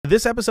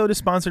This episode is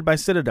sponsored by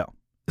Citadel.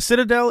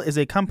 Citadel is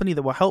a company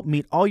that will help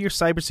meet all your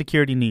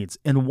cybersecurity needs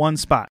in one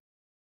spot.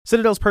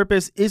 Citadel's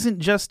purpose isn't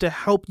just to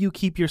help you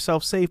keep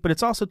yourself safe, but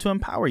it's also to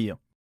empower you.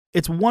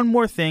 It's one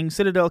more thing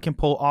Citadel can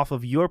pull off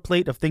of your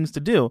plate of things to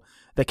do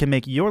that can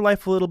make your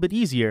life a little bit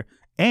easier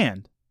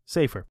and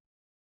safer.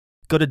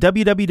 Go to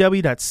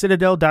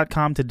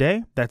www.citadel.com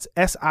today. That's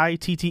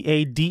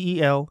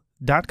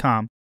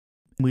Sittadel.com.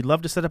 We'd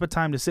love to set up a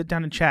time to sit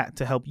down and chat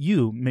to help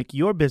you make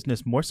your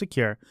business more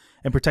secure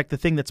and protect the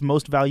thing that's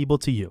most valuable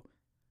to you.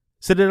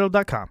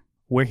 Citadel.com.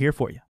 We're here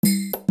for you.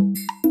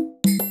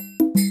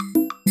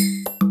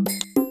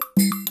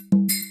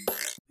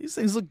 These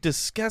things look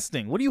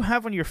disgusting. What do you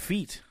have on your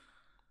feet?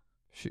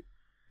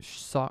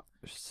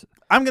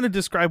 I'm going to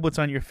describe what's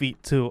on your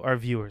feet to our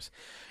viewers.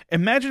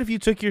 Imagine if you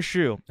took your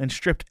shoe and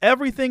stripped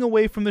everything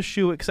away from the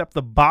shoe except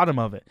the bottom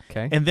of it.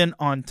 Okay. And then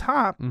on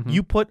top,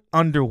 you put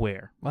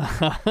underwear.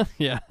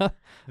 Yeah.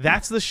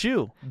 That's the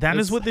shoe. That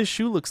is what this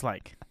shoe looks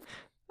like.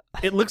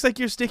 It looks like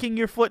you're sticking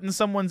your foot in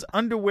someone's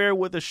underwear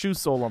with a shoe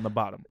sole on the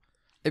bottom.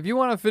 If you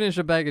want to finish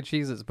a bag of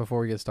Cheez-Its before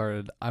we get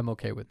started, I'm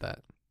okay with that.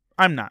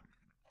 I'm not.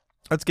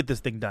 Let's get this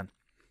thing done.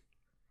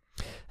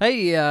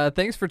 Hey,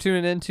 thanks for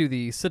tuning in to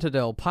the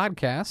Citadel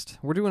podcast.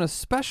 We're doing a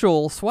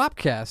special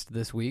Swapcast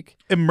this week.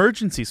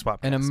 Emergency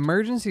swap. An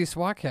emergency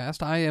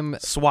Swapcast. I am...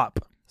 Swap.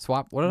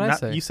 What did I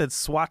say? You said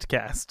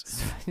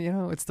SWATcast. You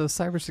know, it's those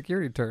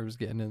cybersecurity terms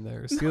getting in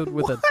there. Sealed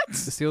with a...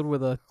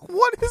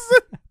 What is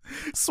it?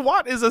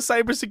 SWAT is a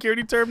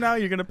cybersecurity term now?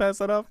 You're going to pass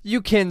that off?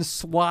 You can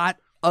SWAT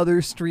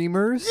other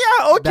streamers?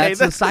 Yeah, okay.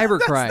 That's a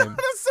cybercrime.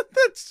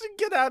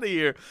 Get out of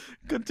here.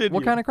 Continue.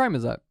 What kind of crime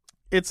is that?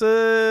 It's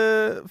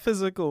a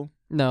physical.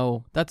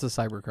 No, that's a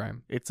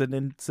cybercrime. It's an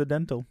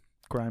incidental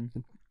crime.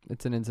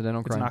 It's an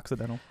incidental crime. It's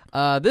an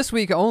accidental. This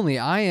week only,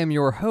 I am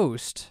your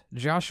host,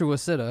 Joshua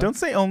Sitta. Don't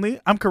say only.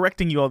 I'm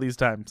correcting you all these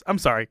times. I'm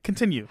sorry.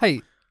 Continue.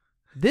 Hey,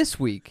 this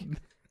week,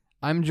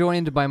 I'm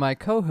joined by my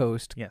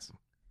co-host, yes,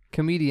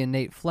 comedian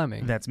Nate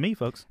Fleming. That's me,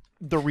 folks.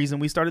 The reason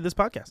we started this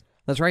podcast.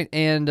 That's right.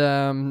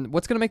 And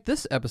what's going to make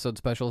this episode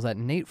special is that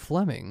Nate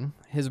Fleming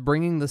is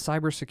bringing the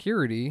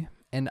cybersecurity,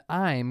 and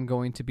I'm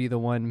going to be the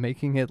one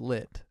making it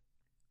lit.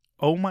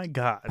 Oh, my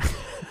God.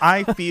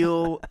 I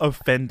feel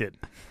offended.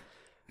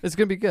 It's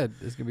going to be good.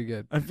 It's going to be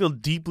good. I feel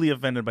deeply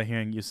offended by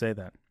hearing you say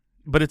that.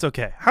 But it's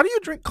okay. How do you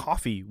drink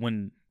coffee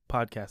when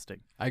podcasting?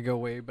 I go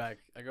way back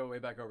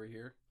over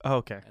here. Oh,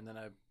 okay. And then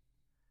I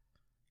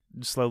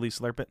just slowly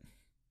slurp it.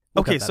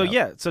 We'll Okay, cut so that out.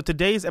 yeah. So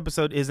today's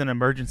episode is an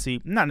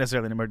emergency. Not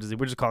necessarily an emergency.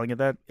 We're just calling it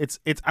that. It's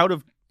out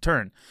of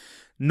turn.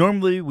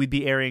 Normally, we'd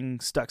be airing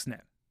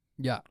Stuxnet.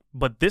 Yeah.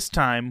 But this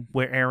time,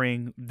 we're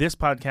airing this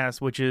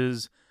podcast, which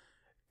is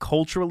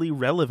culturally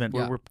relevant,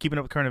 where Yeah. we're keeping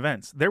up with current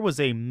events. There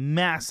was a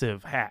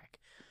massive hack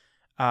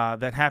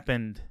that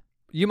happened.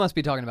 You must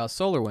be talking about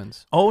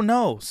SolarWinds. Oh,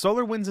 no.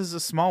 SolarWinds is a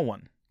small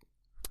one.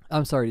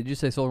 I'm sorry. Did you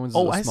say SolarWinds is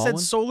Oh, a I small said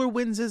one?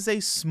 SolarWinds is a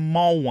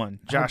small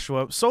one,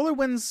 Joshua.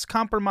 SolarWinds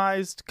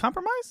compromised.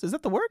 Compromised? Is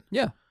that the word?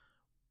 Yeah.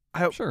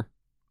 I, Sure.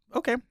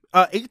 Okay.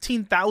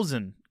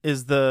 18,000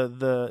 is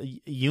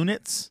the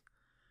units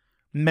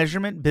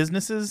measurement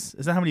businesses.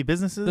 Is that how many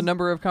businesses? The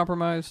number of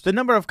compromised? The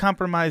number of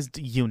compromised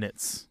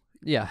units.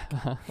 Yeah.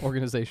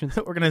 Organizations.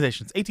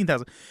 Organizations.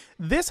 18,000.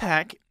 This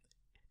hack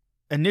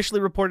initially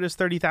reported as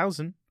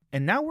 30,000,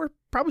 and now we're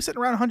probably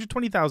sitting around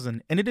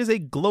 120,000, and it is a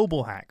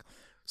global hack.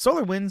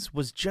 SolarWinds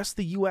was just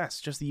the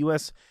U.S.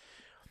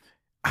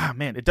 Ah,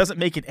 man, it doesn't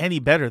make it any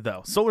better,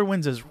 though.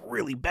 SolarWinds is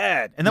really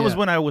bad. And that was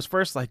when I was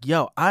first like,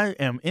 yo, I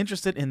am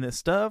interested in this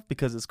stuff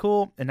because it's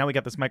cool. And now we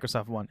got this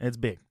Microsoft one. And it's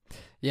big.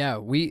 Yeah,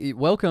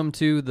 welcome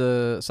to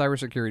the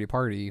cybersecurity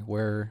party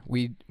where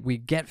we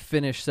get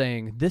finished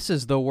saying, this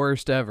is the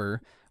worst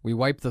ever. We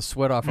wipe the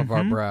sweat off of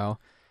our brow.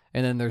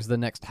 And then there's the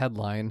next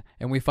headline,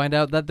 and we find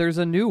out that there's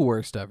a new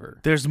worst ever.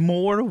 There's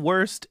more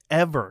worst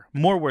ever.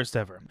 More worst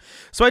ever.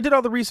 So I did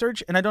all the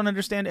research, and I don't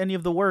understand any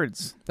of the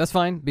words. That's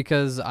fine,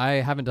 because I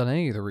haven't done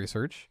any of the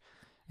research,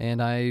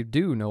 and I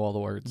do know all the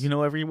words. You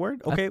know every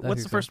word? Okay,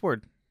 what's the first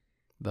word?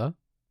 The?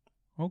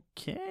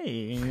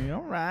 Okay,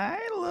 all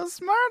right. A little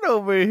smart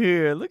over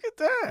here. Look at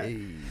that.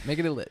 Hey,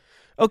 making it lit.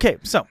 Okay,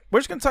 so we're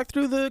just going to talk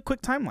through the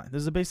quick timeline.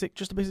 This is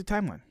just a basic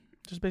timeline.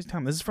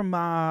 This is from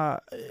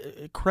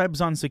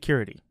Krebs on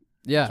Security.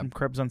 Yeah. From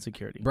Krebs on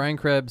Security. Brian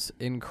Krebs,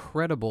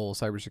 incredible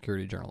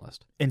cybersecurity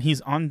journalist. And he's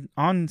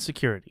on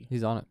security.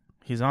 He's on it.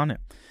 He's on it.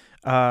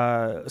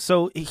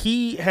 So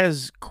he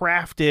has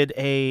crafted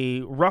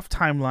a rough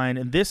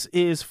timeline, and this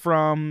is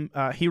from,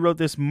 he wrote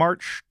this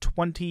March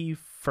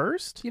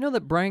 21st? Do you know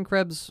that Brian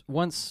Krebs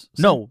once...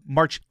 No,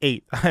 March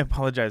 8th. I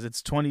apologize.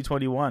 It's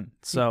 2021.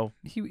 So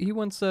He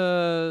once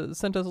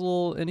sent us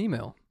an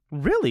email.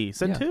 Really?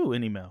 Sent Yeah. who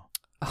an email?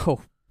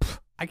 Oh,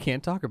 I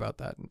can't talk about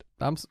that.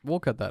 We'll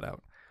cut that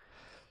out.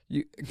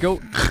 You go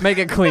make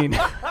it clean.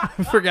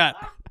 Forgot.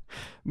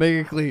 Make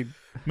it clean.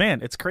 Man,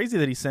 it's crazy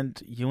that he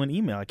sent you an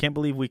email. I can't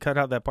believe we cut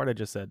out that part I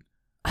just said.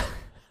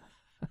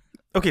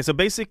 Okay, so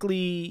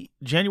basically,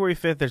 January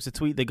 5th, there's a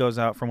tweet that goes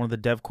out from one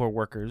of the DevCore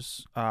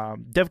workers.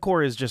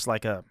 DevCore is just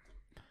like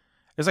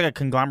There's like a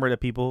conglomerate of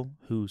people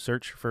who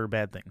search for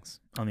bad things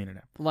on the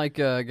internet. Like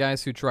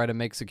guys who try to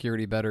make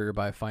security better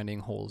by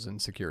finding holes in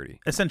security.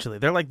 Essentially,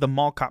 they're like the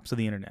mall cops of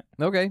the internet.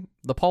 Okay,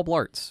 the Paul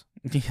Blarts.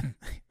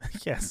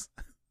 Yes.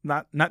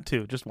 Not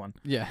two, just one.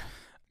 Yeah.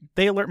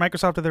 They alert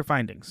Microsoft of their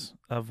findings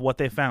of what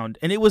they found,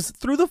 and it was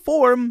through the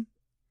form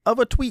of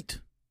a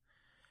tweet.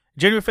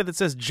 January 5th, it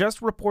says, just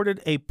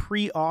reported a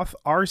pre-auth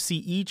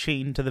RCE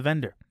chain to the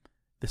vendor.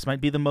 This might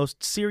be the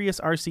most serious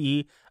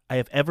RCE I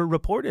have ever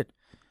reported.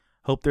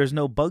 Hope there's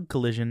no bug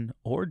collision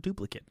or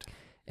duplicate.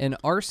 An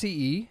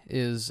RCE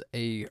is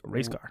a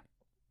Race car.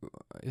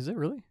 Is it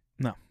really?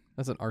 No.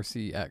 That's an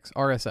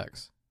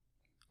RSX.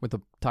 With the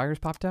tires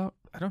popped out?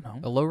 I don't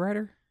know. A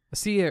lowrider? A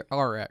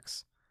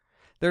CRX.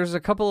 There's a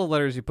couple of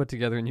letters you put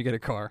together and you get a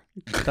car.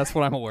 That's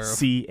what I'm aware of.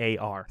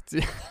 CAR.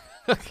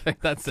 Okay,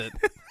 that's it.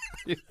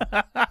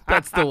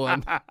 That's the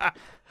one.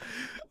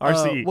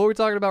 RCE. What we're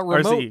talking about,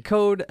 remote RCE.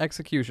 code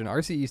execution.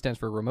 RCE stands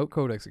for remote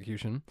code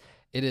execution.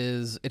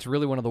 It's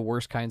really one of the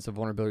worst kinds of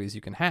vulnerabilities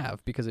you can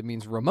have because it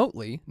means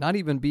remotely, not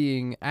even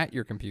being at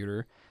your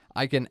computer,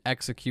 I can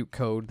execute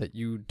code that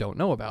you don't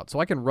know about. So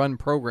I can run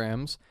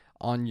programs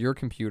on your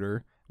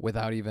computer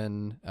without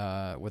even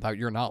without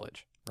your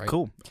knowledge. Right?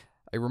 Cool.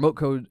 A remote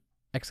code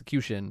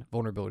execution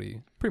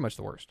vulnerability, pretty much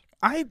the worst.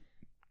 I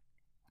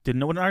didn't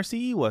know what an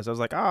RCE was. I was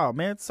like, oh,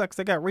 man, it sucks.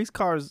 They got race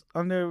cars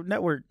on their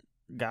network.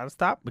 Gotta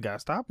stop. We gotta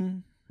stop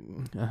them.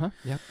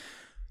 Yeah.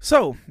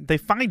 So they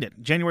find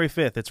it. January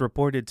 5th, it's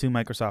reported to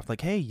Microsoft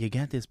like, hey, you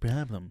got this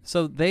problem.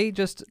 So they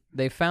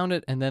found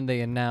it and then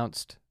they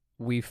announced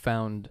we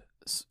found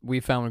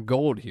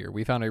gold here.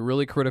 We found a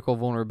really critical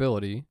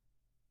vulnerability.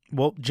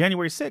 Well,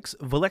 January 6th,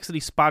 Velexity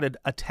spotted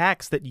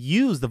attacks that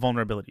use the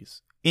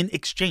vulnerabilities in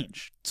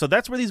Exchange. So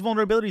that's where these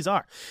vulnerabilities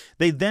are.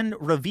 They then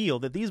reveal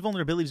that these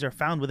vulnerabilities are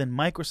found within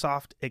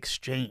Microsoft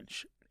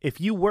Exchange. If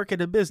you work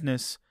at a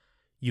business,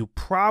 you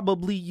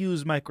probably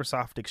use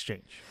Microsoft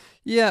Exchange.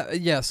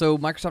 Yeah. So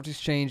Microsoft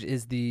Exchange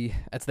is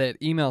that's that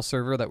email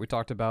server that we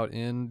talked about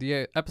in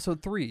the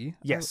episode 3.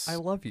 Yes. I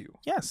love you.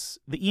 Yes,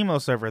 the email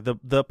server,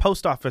 the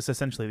post office,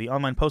 essentially, the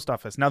online post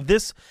office. Now,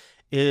 this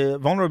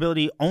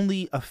vulnerability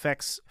only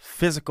affects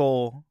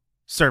physical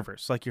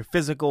servers, like your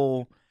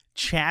physical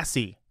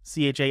chassis,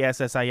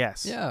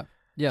 CHASSIS. Yeah.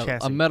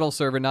 Chassis. A metal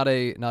server, not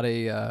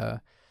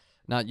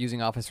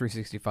using Office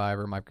 365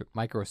 or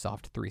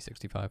Microsoft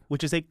 365.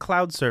 Which is a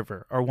cloud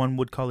server, or one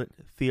would call it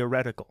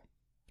theoretical.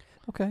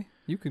 Okay,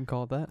 you can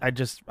call it that.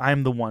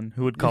 I'm the one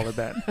who would call it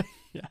that.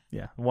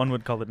 Yeah, one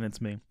would call it, and it's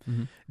me.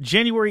 Mm-hmm.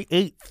 January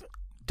 8th,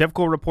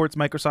 DevCore reports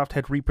Microsoft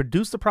had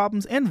reproduced the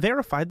problems and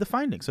verified the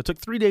findings. So it took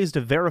 3 days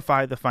to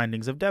verify the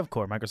findings of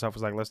DevCore. Microsoft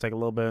was like, let's take a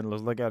little bit and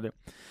let's look at it.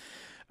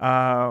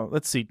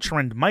 Let's see.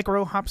 Trend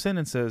Micro hops in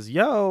and says,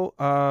 yo,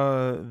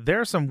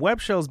 there are some web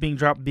shells being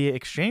dropped via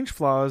Exchange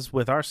flaws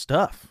with our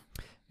stuff.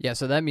 Yeah,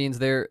 so that means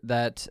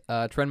that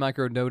Trend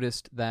Micro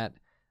noticed that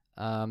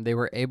they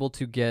were able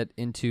to get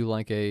into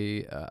like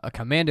a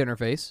command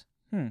interface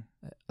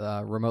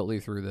remotely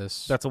through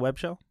this. That's a web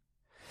shell?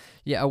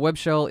 Yeah, a web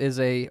shell is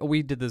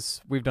we've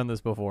done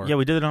this before. Yeah,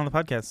 we did it on the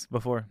podcast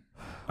before.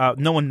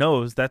 No one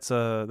knows that's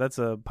a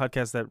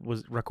podcast that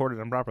was recorded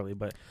improperly,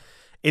 but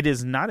it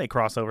is not a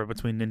crossover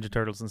between Ninja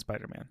Turtles and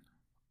Spider-Man.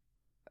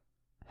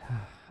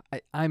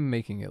 I'm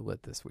making it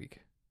lit this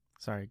week.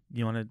 Sorry,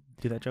 you want to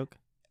do that joke?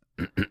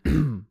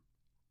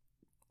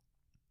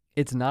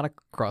 It's not a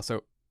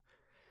crossover.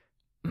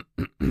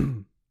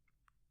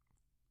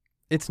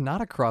 It's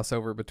not a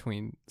crossover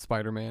between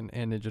Spider-Man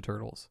and Ninja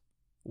Turtles.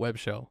 Web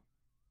shell.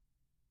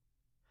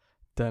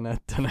 Hey,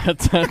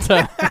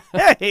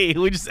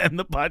 we just end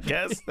the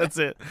podcast. That's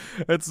it.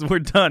 We're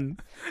done.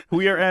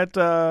 We are at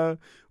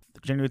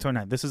January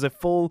 29th. This is a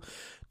full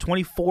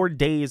 24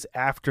 days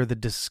after the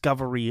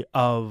discovery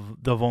of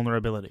the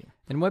vulnerability.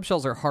 And web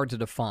shells are hard to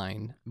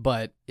define,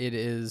 but it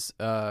is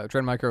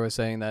Trend Micro is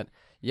saying that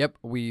yep,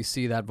 we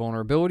see that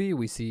vulnerability.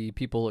 We see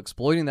people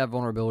exploiting that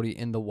vulnerability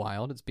in the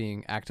wild. It's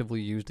being actively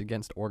used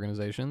against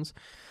organizations.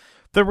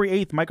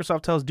 February 8th,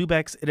 Microsoft tells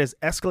Dubex it has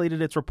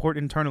escalated its report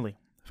internally.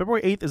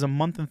 February 8th is a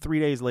month and 3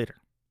 days later.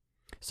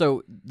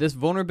 So this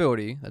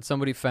vulnerability that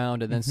somebody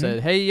found and then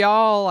said, hey,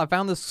 y'all, I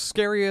found the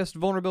scariest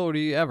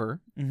vulnerability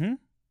ever. Mm-hmm.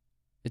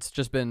 It's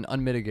just been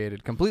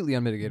unmitigated, completely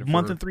unmitigated.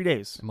 Month and 3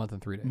 days. A month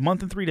and 3 days.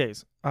 Month and 3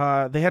 days.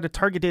 They had a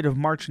target date of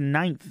March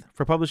 9th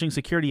for publishing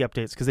security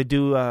updates because they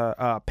do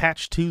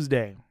Patch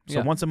Tuesday.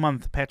 So once a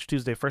month, Patch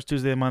Tuesday, first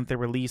Tuesday of the month, they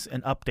release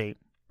an update.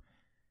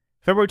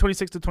 February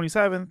 26th to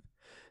 27th,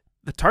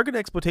 the target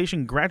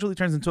exploitation gradually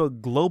turns into a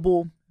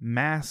global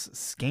mass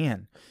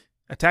scan.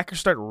 Attackers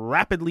start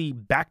rapidly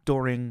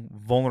backdooring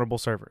vulnerable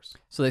servers.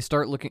 So they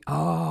start looking.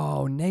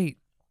 Oh, Nate.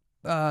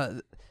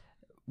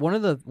 One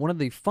of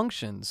the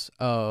functions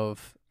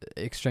of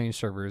Exchange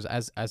servers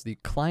as the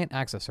client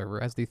access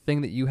server, as the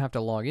thing that you have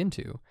to log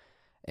into,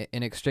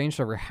 an Exchange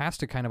server has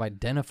to kind of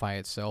identify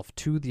itself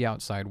to the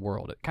outside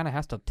world. It kind of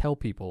has to tell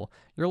people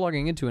you're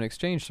logging into an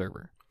Exchange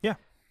server. Yeah.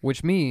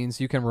 Which means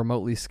you can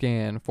remotely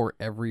scan for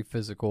every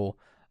physical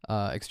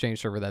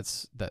Exchange server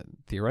that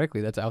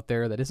theoretically that's out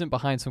there that isn't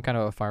behind some kind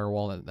of a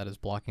firewall that is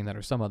blocking that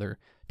or some other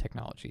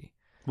technology.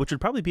 Which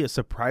would probably be a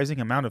surprising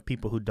amount of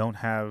people who don't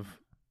have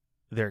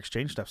their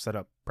Exchange stuff set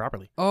up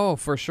properly. Oh,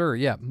 for sure.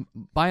 Yeah.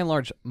 By and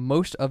large,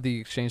 most of the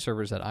Exchange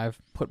servers that I've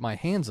put my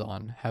hands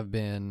on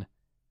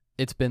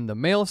it's been the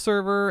mail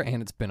server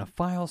and it's been a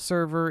file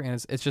server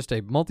and it's just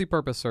a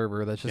multi-purpose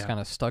server that's just kind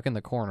of stuck in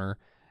the corner,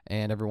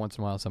 and every once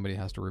in a while somebody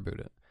has to reboot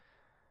it.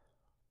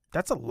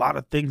 That's a lot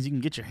of things you can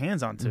get your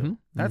hands onto.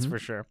 That's for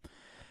sure.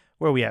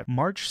 Where are we at?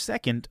 March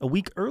 2nd, a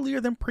week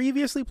earlier than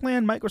previously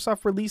planned,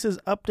 Microsoft releases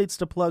updates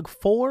to plug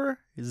 4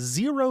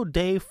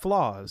 zero-day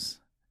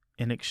flaws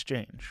in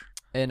Exchange.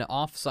 An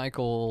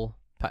out-of-cycle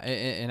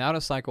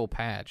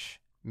patch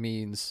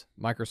means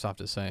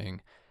Microsoft is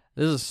saying,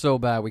 this is so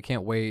bad we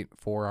can't wait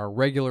for our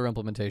regular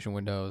implementation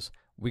windows.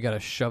 We got to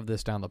shove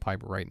this down the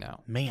pipe right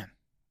now. Man,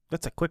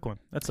 that's a quick one.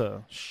 That's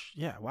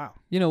wow.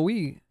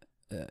 We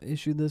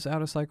issued this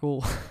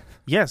out-of-cycle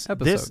yes,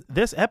 episode.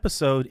 This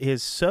episode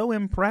is so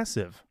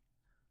impressive.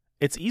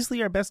 It's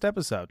easily our best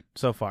episode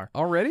so far.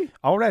 Already,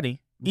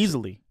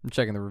 easily. I'm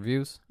checking the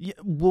reviews. Yeah,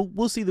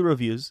 we'll see the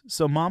reviews.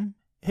 So, Mom,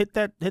 hit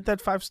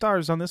that 5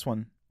 stars on this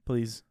one,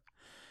 please.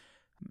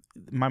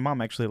 My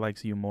mom actually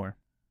likes you more.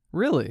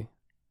 Really?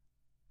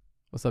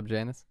 What's up,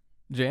 Janice?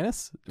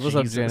 Janice? What's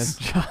up, Janice?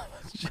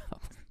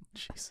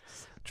 Jesus.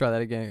 Try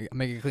that again.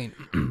 Make it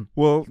clean.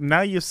 Well,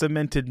 now you've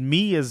cemented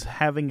me as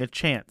having a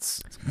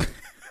chance.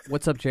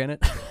 What's up,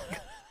 Janet?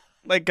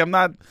 Like I'm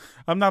not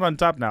on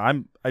top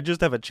now. I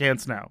just have a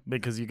chance now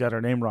because you got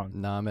her name wrong.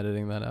 No, I'm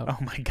editing that out. Oh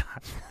my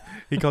God.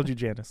 He called you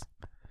Janice.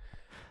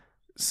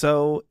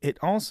 So it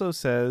also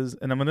says,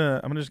 and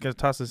I'm just gonna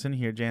toss this in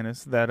here,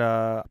 Janice, that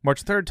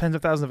March 3rd, tens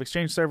of thousands of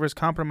Exchange servers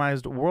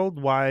compromised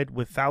worldwide,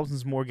 with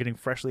thousands more getting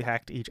freshly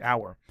hacked each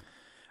hour.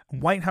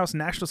 White House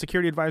National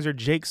Security Advisor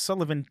Jake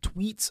Sullivan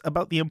tweets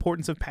about the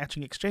importance of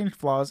patching Exchange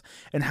flaws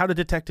and how to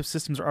detect if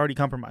systems are already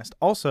compromised.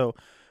 Also,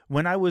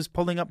 when I was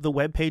pulling up the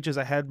web pages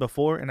I had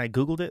before and I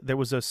Googled it, there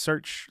was a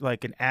search,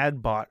 like an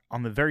ad bot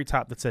on the very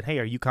top that said, hey,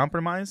 are you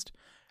compromised?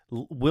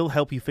 We'll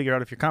help you figure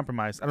out if you're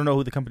compromised. I don't know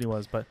who the company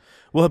was, but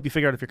we'll help you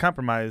figure out if you're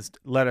compromised.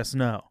 Let us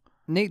know.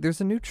 Nate,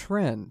 there's a new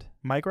trend.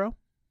 Micro?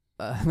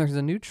 There's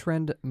a new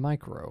trend,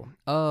 micro,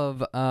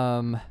 of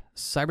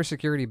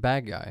cybersecurity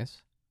bad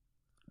guys.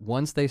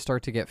 Once they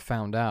start to get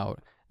found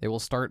out, they will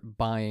start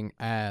buying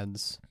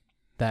ads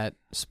that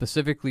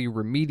specifically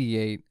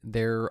remediate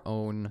their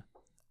own.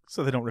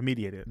 So they don't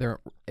remediate it.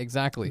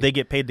 Exactly. They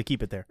get paid to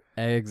keep it there.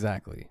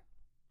 Exactly.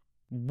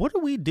 What do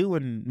we do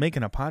in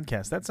making a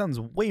podcast? That sounds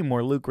way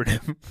more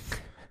lucrative.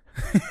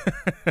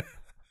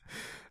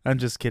 I'm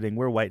just kidding.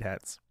 We're white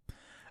hats.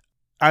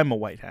 I'm a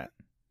white hat.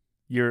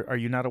 Are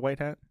you not a white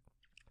hat?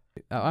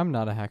 I'm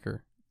not a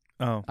hacker.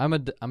 Oh. I'm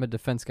a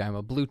defense guy. I'm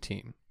a blue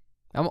team.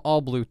 I'm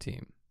all blue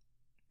team.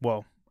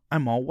 Well,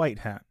 I'm all white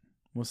hat.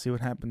 We'll see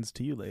what happens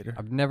to you later.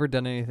 I've never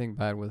done anything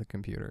bad with a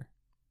computer.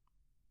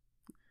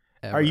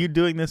 Ever. Are you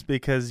doing this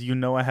because you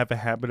know I have a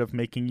habit of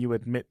making you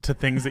admit to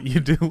things that you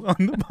do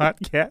on the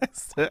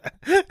podcast?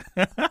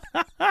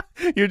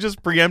 You're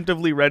just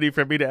preemptively ready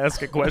for me to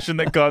ask a question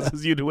that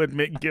causes you to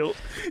admit guilt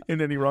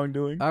in any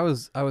wrongdoing? I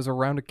was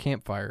around a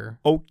campfire.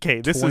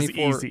 Okay, this is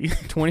easy.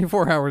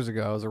 24 hours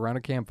ago, I was around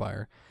a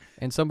campfire,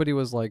 and somebody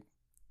was like,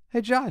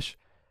 hey, Josh,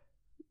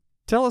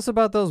 tell us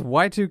about those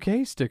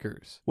Y2K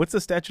stickers. What's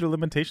the statute of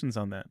limitations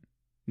on that?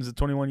 Is it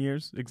 21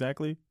 years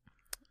exactly?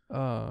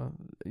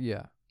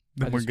 Yeah.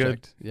 Then we're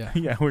good. Checked. Yeah.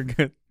 Yeah, we're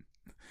good.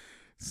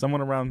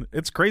 Someone around.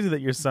 It's crazy that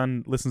your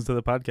son listens to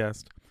the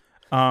podcast.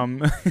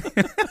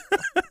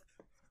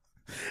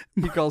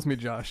 He calls me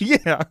Josh.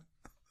 Yeah.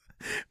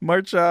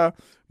 March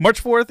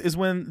 4th is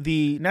when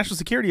the National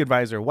Security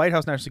Advisor, White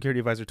House National Security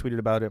Advisor, tweeted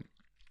about it.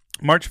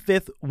 March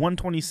 5th,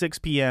 1:26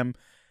 p.m.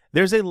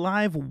 There's a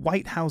live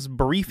White House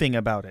briefing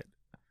about it.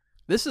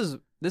 This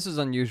is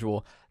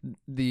unusual.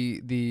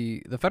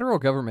 The federal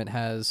government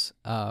has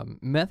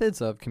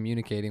methods of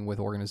communicating with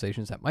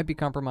organizations that might be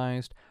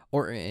compromised,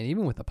 and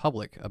even with the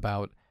public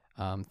about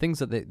things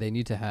that they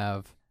need to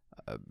have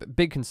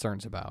big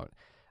concerns about.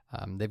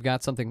 They've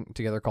got something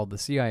together called the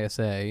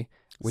CISA,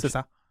 which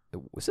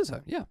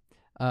CISA, yeah.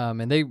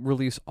 And they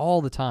release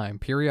all the time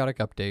periodic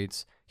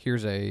updates.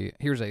 Here's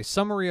a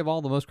summary of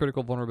all the most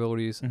critical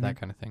vulnerabilities, that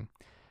kind of thing.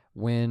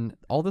 When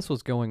all this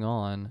was going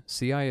on,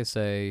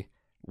 CISA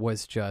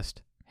was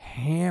just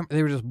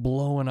they were just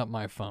blowing up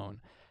my phone.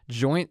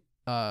 Joint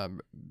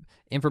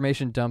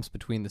information dumps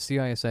between the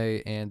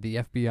CISA and the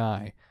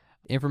FBI.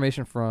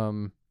 Information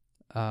from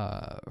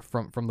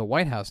the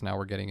White House now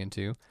we're getting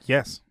into.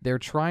 Yes. They're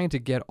trying to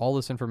get all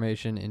this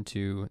information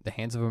into the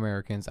hands of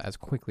Americans as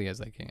quickly as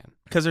they can.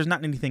 Because there's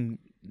not anything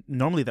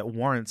normally that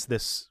warrants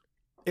this.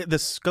 The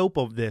scope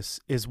of this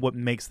is what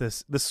makes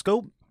this. The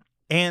scope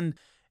and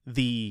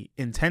the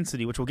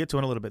intensity, which we'll get to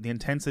in a little bit, the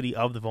intensity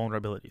of the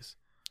vulnerabilities.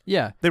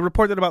 Yeah. They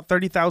report that about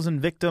 30,000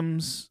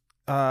 victims,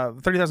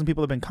 30,000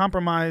 people have been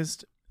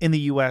compromised in the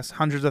U.S.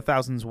 Hundreds of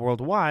thousands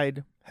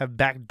worldwide have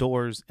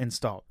backdoors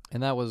installed.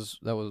 And that was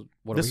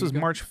what? This was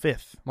March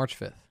 5th. March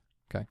 5th.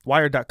 Okay.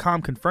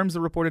 Wired.com confirms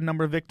the reported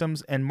number of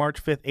victims, and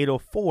March 5th,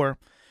 8:04,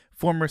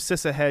 former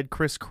CISA head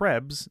Chris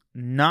Krebs,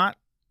 not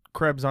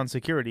Krebs on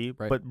security,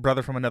 Right. but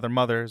brother from another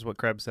mother is what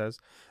Krebs says.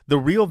 The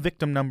real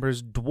victim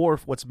numbers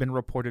dwarf what's been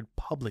reported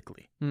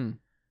publicly.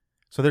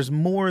 So there's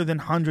more than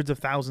hundreds of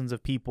thousands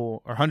of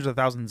people or hundreds of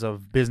thousands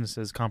of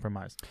businesses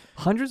compromised.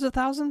 Hundreds of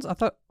thousands? I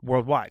thought.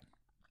 Worldwide.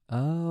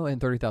 Oh,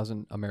 and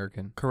 30,000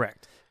 American.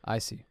 Correct. I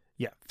see.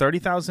 Yeah.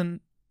 30,000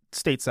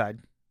 stateside,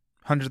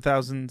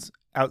 100,000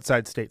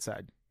 outside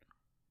stateside.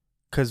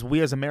 Because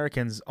we as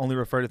Americans only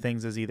refer to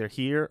things as either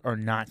here or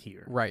not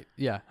here. Right.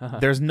 Yeah.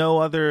 There's no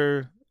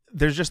other.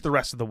 There's just the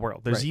rest of the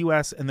world. There's Right.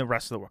 U.S. and the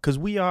rest of the world. Because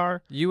we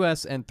are.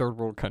 U.S. and third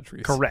world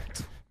countries.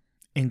 Correct.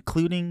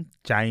 Including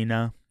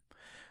China.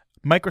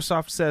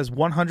 Microsoft says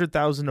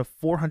 100,000 of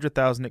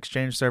 400,000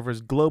 Exchange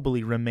servers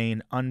globally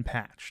remain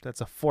unpatched.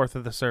 That's a fourth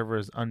of the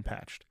servers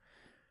unpatched.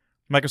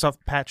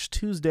 Microsoft patched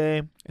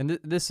Tuesday, And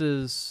this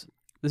is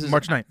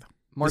March 9th.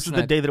 March This is 9th.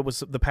 the day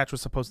that the patch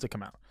was supposed to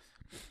come out.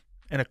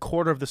 And a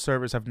quarter of the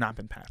servers have not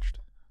been patched.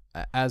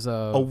 As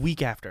A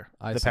week after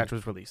I the see. patch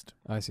was released.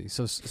 I see.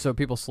 So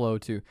people slow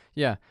to,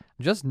 yeah.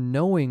 Just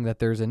knowing that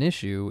there's an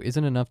issue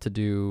isn't enough to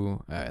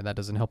do. That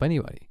doesn't help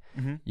anybody.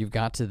 Mm-hmm. You've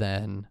got to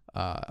then.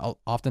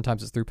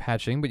 Oftentimes it's through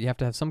patching, but you have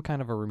to have some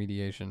kind of a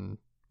remediation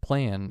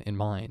plan in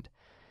mind.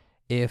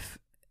 If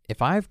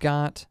I've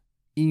got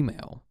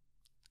email,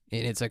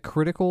 and it's a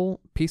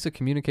critical piece of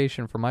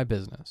communication for my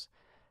business,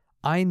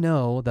 I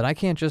know that I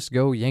can't just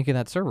go yanking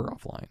that server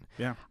offline.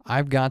 Yeah.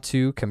 I've got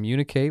to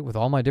communicate with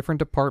all my different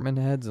department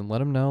heads and let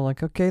them know,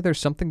 like, okay,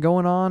 there's something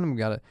going on.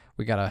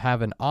 We gotta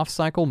have an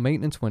off-cycle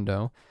maintenance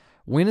window.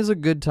 When is a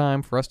good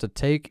time for us to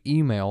take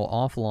email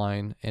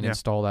offline and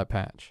install that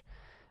patch?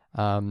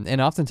 And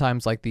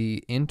oftentimes, like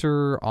the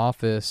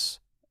intra-office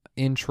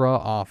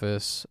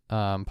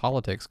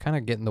politics kind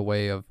of get in the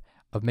way of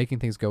making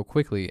things go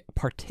quickly,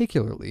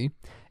 particularly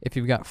if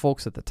you've got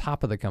folks at the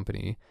top of the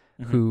company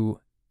who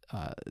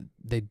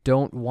they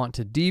don't want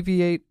to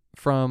deviate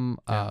from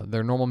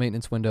their normal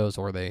maintenance windows,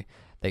 or they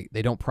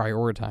don't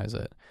prioritize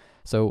it.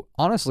 So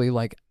honestly,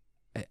 like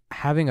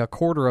having a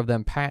quarter of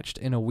them patched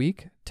in a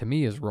week to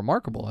me is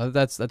remarkable.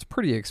 That's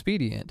pretty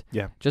expedient.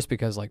 Yeah. Just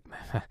because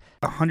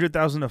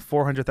 100,000 of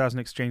 400,000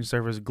 Exchange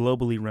servers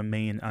globally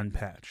remain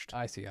unpatched.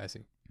 I see.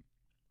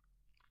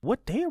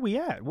 What day are we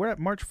at? We're at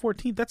March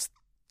 14th. That's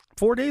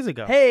 4 days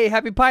ago. Hey,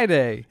 happy Pi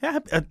Day. Yeah,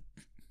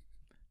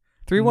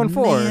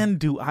 314. Man,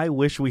 do I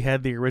wish we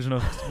had the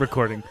original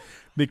recording,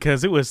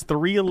 because it was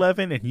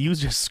 3:11 and you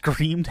just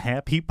screamed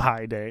Happy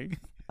Pi Day.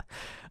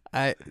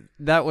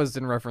 That was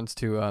in reference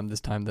to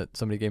this time that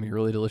somebody gave me a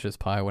really delicious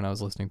pie when I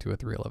was listening to a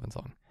 311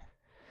 song.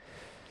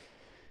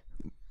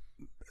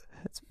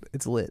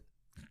 It's lit.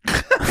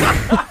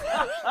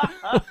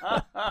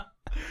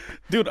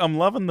 Dude, I'm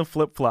loving the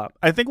flip-flop.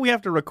 I think we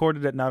have to record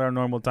it at not our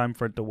normal time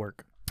for it to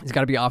work. It's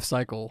got to be off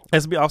cycle. It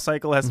has to be off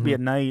cycle, has to be at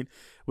night.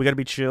 We got to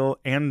be chill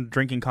and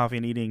drinking coffee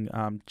and eating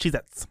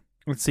Cheez-Its.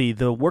 Let's see.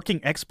 The working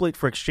exploit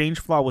for Exchange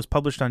Flaw was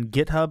published on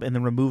GitHub and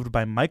then removed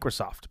by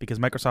Microsoft, because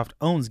Microsoft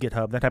owns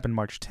GitHub. That happened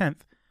March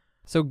 10th.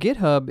 So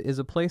GitHub is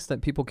a place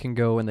that people can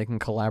go and they can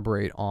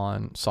collaborate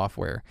on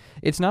software.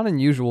 It's not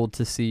unusual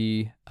to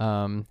see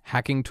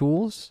hacking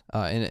tools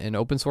and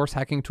open source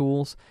hacking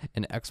tools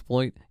and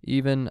exploit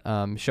even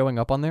showing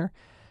up on there,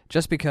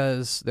 just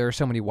because there are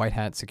so many white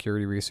hat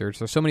security research.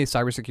 There's so many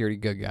cybersecurity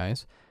good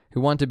guys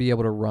who want to be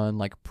able to run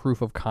like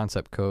proof of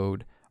concept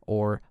code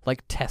or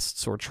like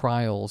tests or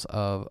trials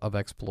of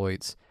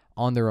exploits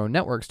on their own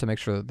networks to make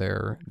sure that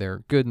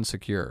they're good and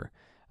secure.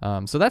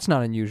 So that's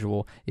not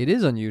unusual. It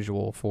is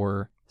unusual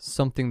for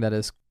something that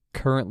is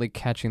currently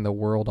catching the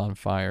world on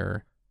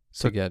fire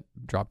to get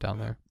dropped down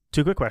there.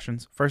 Two quick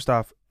questions. First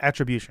off,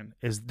 attribution.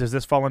 Does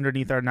this fall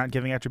underneath our not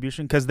giving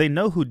attribution? Because they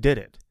know who did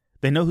it.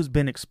 They know who's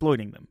been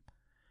exploiting them.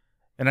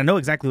 And I know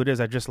exactly who it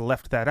is. I just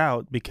left that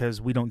out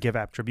because we don't give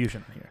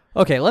attribution here.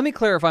 Okay, let me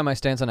clarify my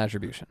stance on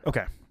attribution.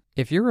 Okay.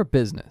 If you're a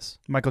business...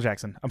 Michael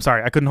Jackson. I'm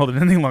sorry. I couldn't hold it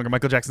any longer.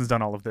 Michael Jackson's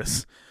done all of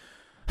this.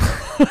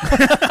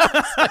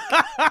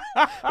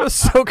 I was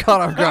so caught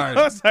off guard.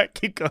 I was like,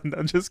 keep going.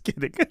 I'm just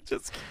kidding.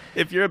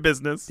 If you're a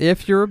business.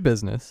 If you're a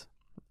business,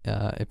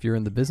 if you're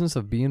in the business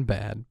of being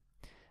bad,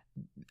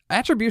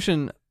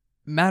 attribution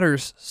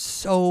matters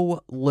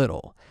so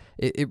little.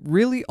 It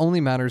really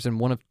only matters in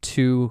one of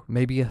two,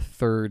 maybe a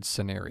third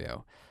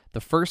scenario. The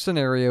first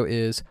scenario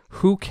is,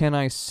 who can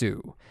I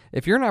sue?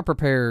 If you're not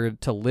prepared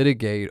to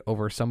litigate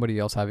over somebody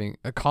else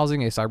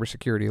causing a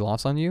cybersecurity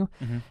loss on you,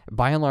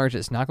 by and large,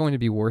 it's not going to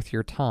be worth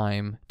your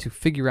time to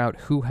figure out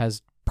who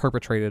has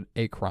perpetrated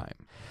a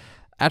crime.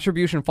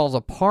 Attribution falls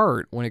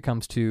apart when it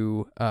comes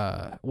to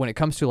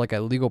like a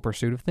legal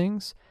pursuit of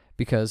things,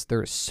 because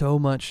there is so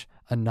much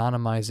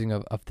anonymizing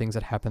of things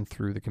that happen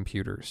through the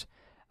computers.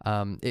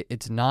 It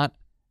is not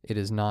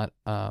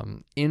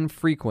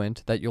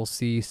infrequent that you'll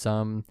see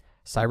some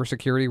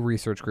cybersecurity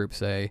research group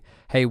say,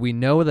 hey, we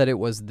know that it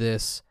was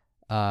this,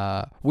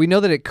 we know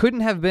that it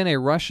couldn't have been a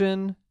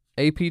Russian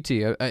APT,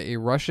 a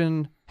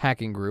Russian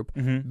hacking group,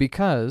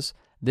 because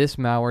This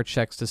malware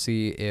checks to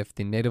see if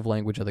the native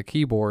language of the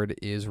keyboard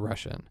is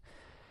Russian.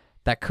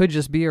 That could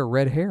just be a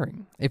red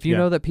herring. If you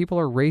know that people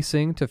are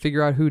racing to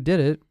figure out who did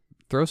it,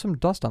 throw some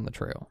dust on the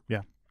trail.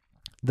 Yeah.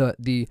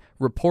 The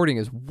reporting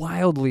is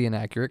wildly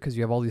inaccurate because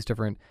you have all these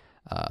different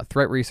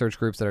threat research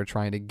groups that are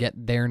trying to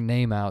get their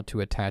name out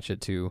to attach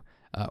it to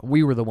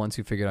we were the ones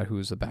who figured out who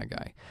was the bad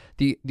guy.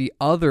 The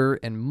other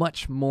and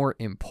much more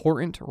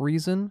important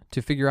reason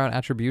to figure out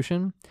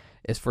attribution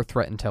is for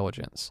threat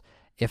intelligence.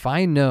 If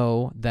I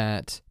know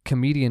that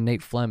comedian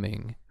Nate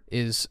Fleming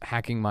is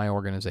hacking my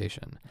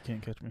organization, You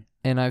can't catch me.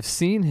 and I've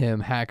seen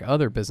him hack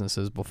other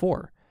businesses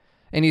before,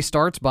 and he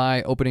starts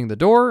by opening the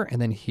door,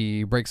 and then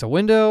he breaks a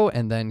window,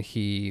 and then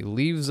he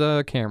leaves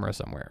a camera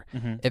somewhere.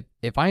 Mm-hmm.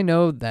 If I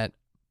know that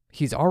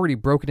he's already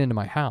broken into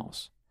my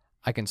house,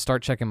 I can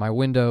start checking my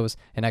windows,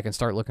 and I can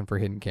start looking for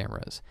hidden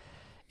cameras.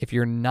 If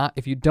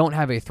you don't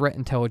have a threat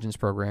intelligence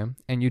program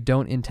and you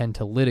don't intend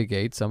to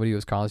litigate somebody who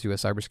has caused you a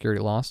cybersecurity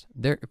loss,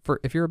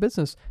 if you're a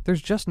business,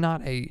 there's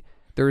not a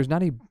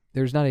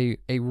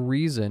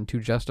reason to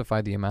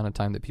justify the amount of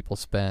time that people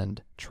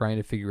spend trying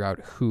to figure out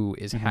who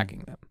is hacking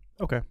them.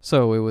 Okay.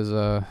 So it was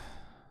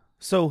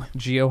So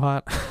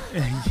GeoHot.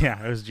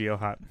 yeah, it was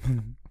GeoHot.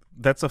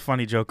 That's a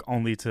funny joke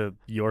only to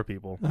your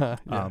people. Yeah.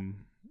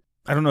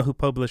 I don't know who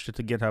published it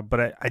to GitHub,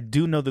 but I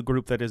do know the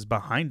group that is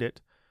behind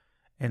it,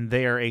 and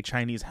they are a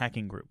Chinese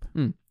hacking group.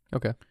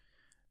 Okay.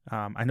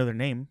 I know their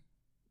name.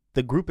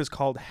 The group is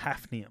called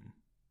Hafnium.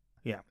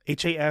 Yeah,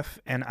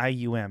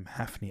 Hafnium,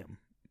 Hafnium.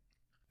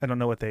 I don't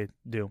know what they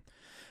do.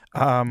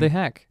 They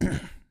hack.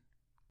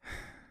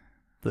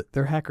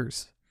 They're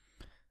hackers.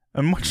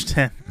 On March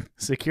 10th,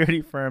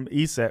 security firm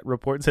ESET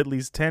reports at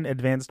least 10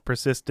 advanced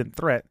persistent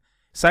threat.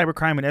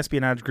 Cybercrime and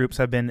espionage groups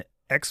have been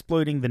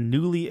exploiting the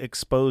newly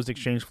exposed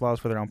exchange flaws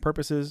for their own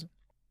purposes.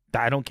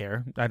 I don't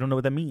care. I don't know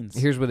what that means.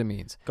 Here's what it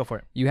means. Go for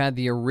it. You had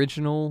the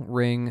original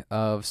ring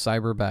of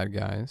cyber bad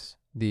guys,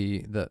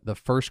 the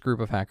first group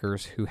of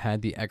hackers who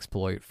had the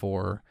exploit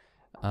for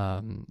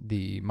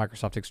the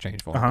Microsoft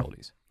Exchange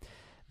vulnerabilities.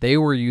 They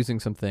were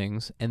using some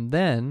things, and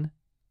then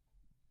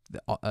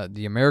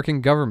the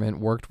American government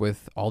worked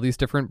with all these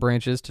different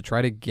branches to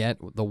try to get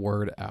the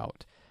word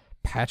out.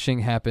 Patching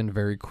happened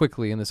very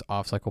quickly in this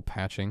off-cycle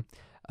patching.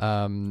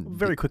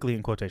 Very quickly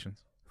in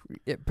quotations.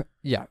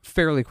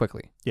 Fairly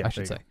quickly, Yeah, I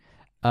should there say.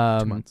 you go.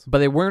 2 months. But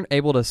they weren't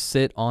able to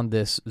sit on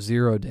this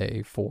 0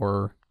 day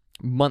for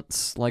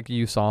months like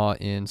you saw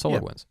in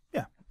SolarWinds.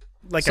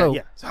 Like, So-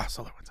 SolarWinds. I love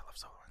SolarWinds.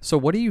 So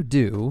what do you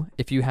do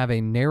if you have a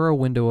narrow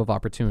window of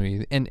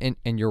opportunity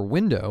and your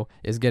window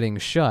is getting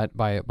shut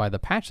by the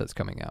patch that's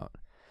coming out?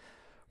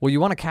 Well, you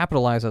want to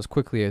capitalize as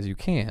quickly as you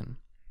can.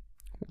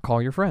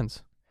 Call your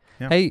friends.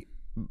 Yeah. Hey,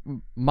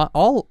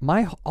 all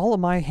of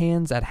my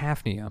hands at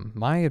Hafnium,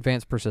 my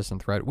advanced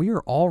persistent threat, we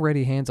are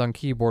already hands on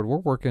keyboard. We're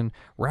working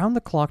round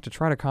the clock to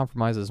try to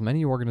compromise as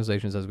many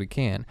organizations as we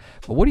can.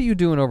 But what are you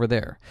doing over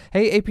there?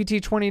 Hey,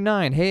 APT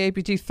 29, hey,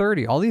 APT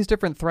 30, all these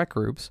different threat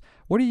groups.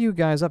 What are you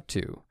guys up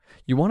to?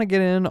 You want to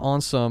get in on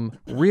some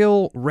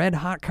real red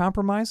hot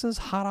compromises,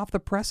 hot off the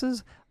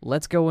presses?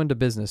 Let's go into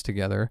business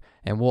together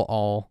and we'll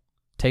all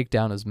take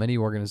down as many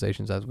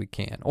organizations as we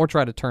can, or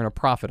try to turn a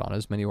profit on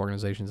as many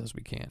organizations as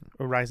we can.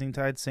 A rising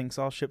tide sinks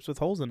all ships with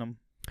holes in them.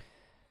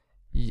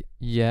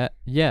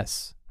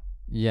 Yes.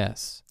 Yeah.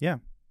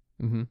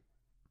 Mm-hmm.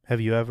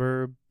 Have you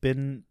ever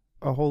been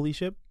a holy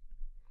ship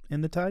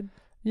in the tide?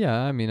 Yeah,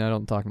 I mean, I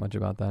don't talk much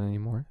about that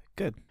anymore.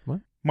 Good. What?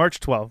 March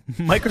 12th.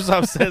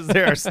 Microsoft says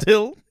there are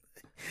still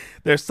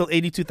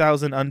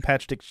 82,000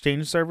 unpatched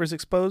Exchange servers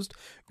exposed.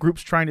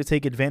 Groups trying to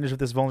take advantage of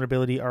this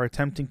vulnerability are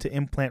attempting to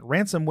implant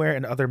ransomware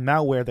and other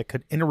malware that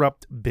could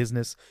interrupt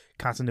business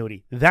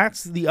continuity.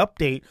 That's the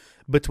update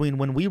between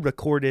when we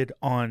recorded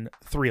on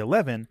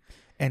 3/11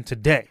 and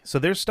today. So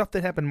there's stuff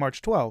that happened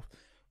March 12th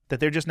that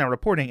they're just now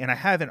reporting, and I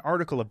have an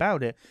article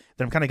about it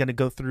that I'm kind of going to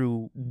go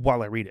through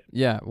while I read it.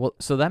 Yeah, well,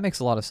 so that makes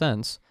a lot of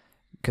sense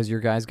because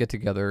your guys get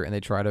together and they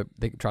try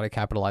to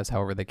capitalize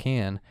however they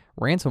can.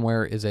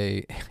 Ransomware is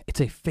a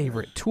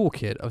favorite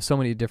toolkit of so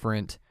many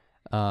different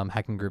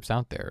hacking groups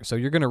out there. So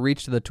you're going to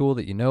reach to the tool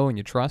that you know and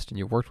you trust and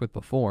you've worked with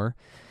before.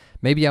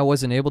 Maybe I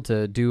wasn't able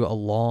to do a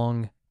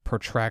long,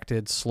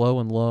 protracted, slow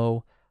and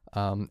low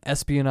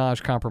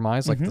espionage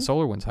compromise like the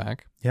SolarWinds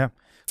hack. Yeah.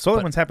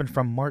 SolarWinds happened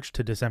from March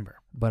to December.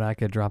 But I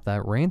could drop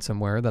that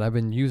ransomware that I've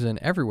been using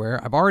everywhere.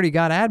 I've already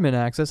got admin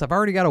access. I've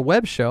already got a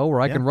web show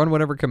where I can run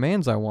whatever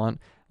commands I want.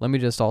 Let me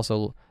just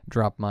also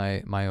drop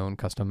my own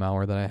custom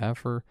malware that I have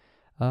for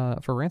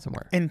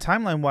ransomware. And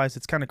timeline-wise,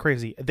 it's kind of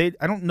crazy.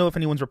 I don't know if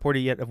anyone's reported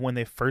yet of when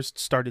they first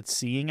started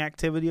seeing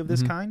activity of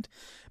this kind,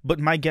 but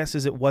my guess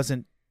is it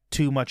wasn't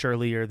too much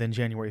earlier than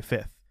January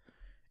 5th,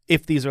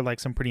 if these are like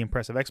some pretty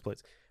impressive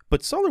exploits.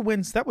 But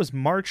SolarWinds, that was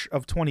March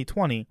of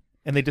 2020,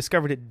 and they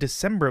discovered it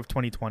December of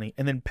 2020,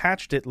 and then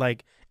patched it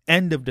like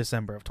end of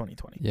December of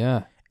 2020.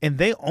 Yeah. And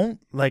they own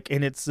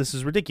this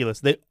is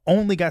ridiculous. They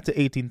only got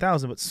to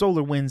 18,000, but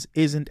SolarWinds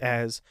isn't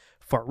as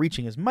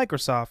far-reaching as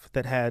Microsoft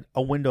that had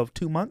a window of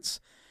 2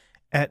 months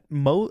at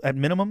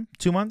minimum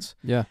 2 months.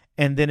 Yeah.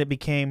 And then it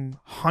became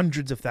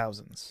hundreds of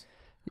thousands.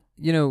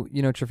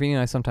 Trevino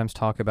and I sometimes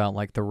talk about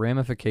like the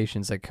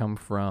ramifications that come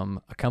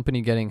from a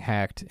company getting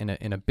hacked in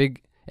a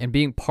big and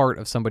being part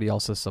of somebody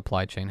else's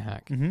supply chain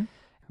hack. Mm-hmm.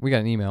 We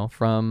got an email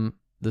from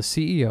the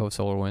CEO of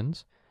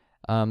SolarWinds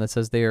that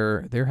says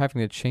they're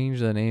having to change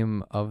the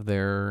name of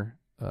their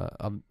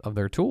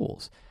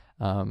tools.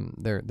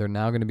 They're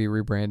now going to be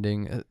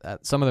rebranding.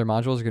 Some of their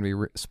modules are going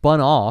to be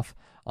spun off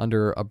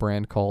under a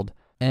brand called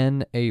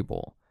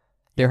N-able.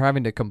 They're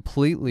having to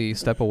completely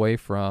step away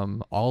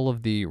from all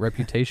of the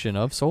reputation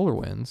of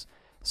SolarWinds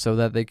so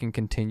that they can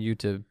continue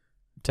to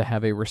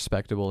have a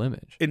respectable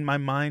image. In my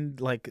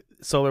mind, like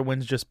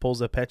SolarWinds just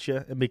pulls a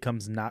Petya and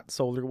becomes not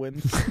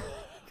SolarWinds.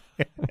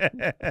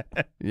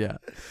 Yeah.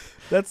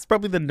 That's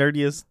probably the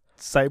nerdiest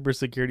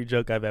cybersecurity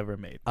joke I've ever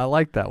made. I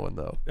like that one,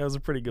 though. That was a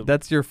pretty good one.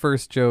 That's your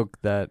first joke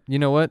that, you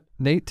know what,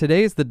 Nate,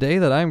 today is the day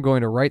that I'm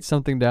going to write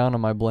something down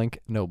on my blank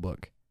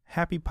notebook.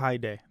 Happy Pi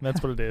Day.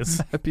 That's what it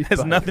is. Happy It has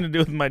Pi nothing to do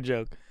with my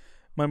joke.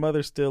 My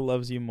mother still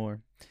loves you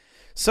more.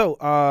 So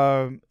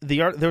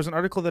there was an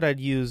article that I'd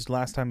used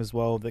last time as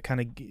well that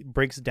kind of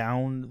breaks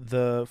down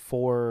the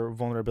 4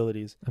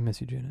 vulnerabilities. I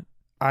miss you, Janet.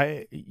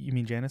 You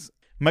mean Janice?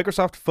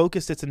 Microsoft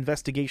focused its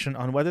investigation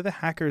on whether the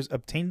hackers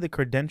obtained the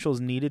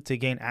credentials needed to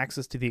gain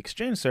access to the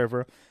Exchange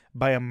server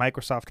by a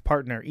Microsoft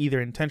partner,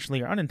 either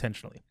intentionally or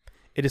unintentionally.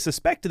 It is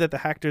suspected that the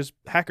hackers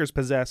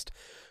possessed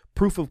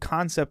proof of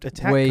concept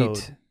attack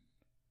code.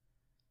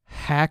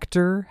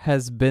 Hackter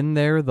has been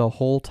there the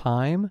whole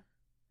time?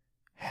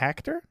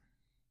 Hackter?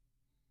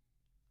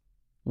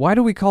 Why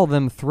do we call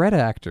them threat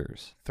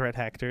actors? Threat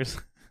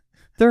hackers.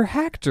 They're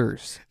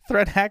hackers.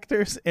 Threat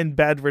hackers and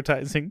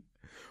badvertising.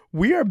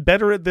 We are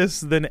better at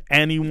this than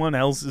anyone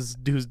else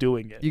who's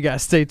doing it. You gotta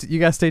stay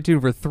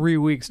tuned for 3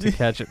 weeks to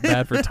catch it.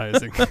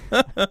 Advertising.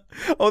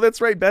 Oh,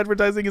 that's right.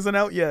 Badvertising isn't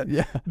out yet.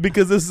 Yeah,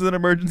 because this is an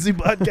emergency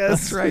podcast.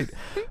 that's right.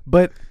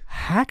 But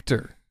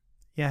Hackter.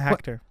 Yeah,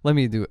 Hackter. Let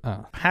me do it.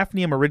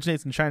 Hafnium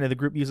originates in China. The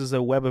group uses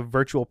a web of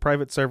virtual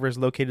private servers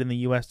located in the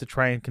U.S. to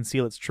try and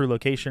conceal its true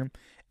location.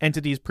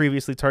 Entities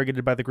previously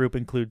targeted by the group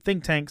include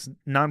think tanks,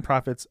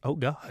 nonprofits,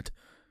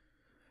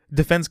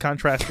 defense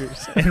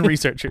contractors, and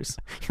researchers.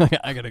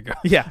 I gotta go.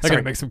 Yeah, I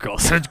gotta make some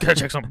calls. Gotta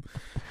check something.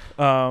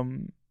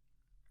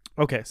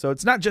 Okay, so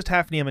it's not just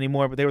Hafnium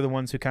anymore, but they were the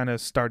ones who kind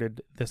of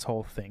started this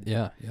whole thing.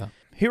 Yeah.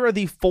 Here are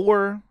the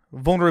 4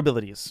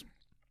 vulnerabilities.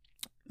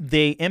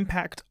 They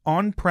impact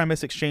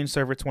on-premise Exchange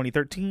Server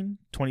 2013,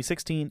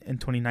 2016, and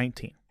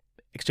 2019.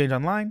 Exchange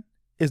Online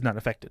is not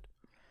affected.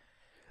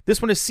 This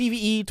one is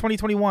CVE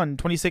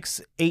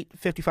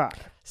 2021-26855.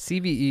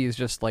 CVE is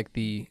just like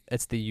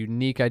it's the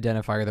unique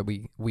identifier that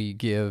we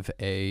give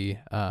a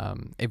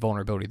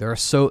vulnerability. There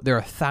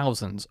are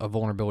thousands of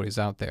vulnerabilities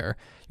out there.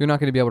 You're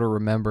not going to be able to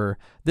remember.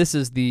 This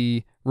is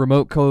the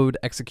remote code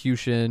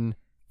execution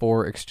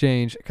for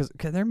Exchange, because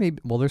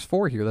there's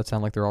 4 here that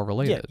sound like they're all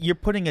related. Yeah, you're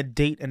putting a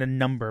date and a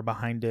number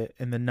behind it,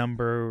 and the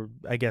number,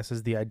 I guess,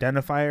 is the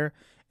identifier.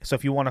 So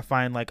if you want to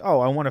find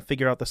I want to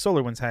figure out the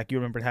SolarWinds hack, you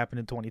remember it happened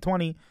in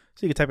 2020,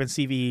 so you can type in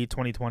CVE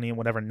 2020 and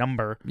whatever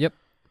number. Yep.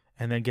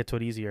 And then get to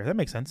it easier. That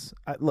makes sense.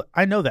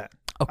 I know that.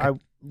 Okay. I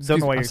don't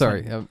know why you're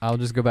sorry. saying. I'll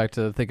just go back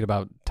to thinking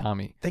about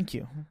Tommy. Thank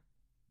you.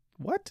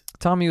 What?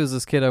 Tommy was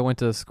this kid I went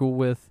to school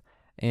with,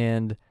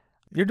 and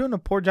you're doing a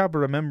poor job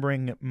of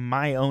remembering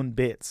my own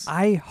bits.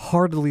 I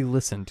hardly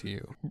listen to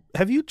you.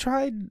 Have you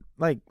tried,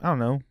 I don't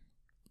know,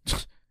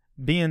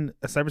 being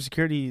a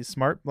cybersecurity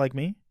smart like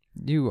me?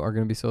 You are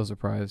going to be so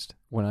surprised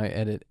when I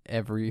edit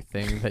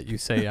everything that you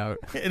say out.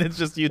 And it's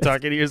just you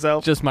talking to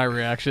yourself? Just my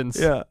reactions.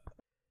 Yeah.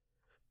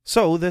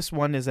 So this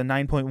one is a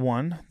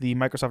 9.1, the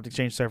Microsoft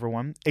Exchange Server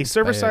one. A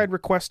server-side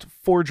request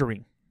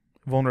forgery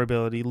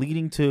vulnerability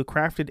leading to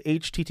crafted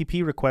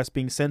HTTP requests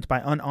being sent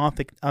by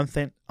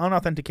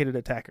unauthenticated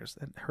attackers.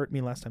 That hurt me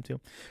last time too.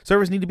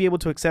 Servers need to be able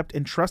to accept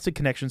entrusted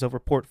connections over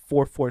port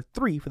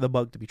 443 for the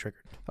bug to be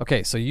triggered.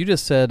 Okay, so you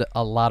just said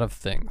a lot of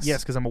things.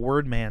 Yes, because I'm a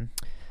word man.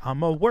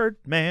 I'm a word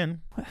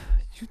man.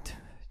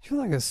 You're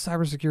like a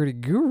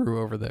cybersecurity guru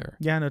over there.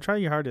 Yeah, no, try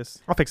your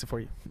hardest. I'll fix it for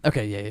you.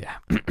 Okay, yeah.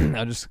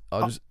 I'll just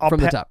I'll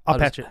from the top. I'll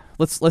patch it.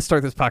 Let's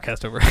start this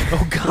podcast over.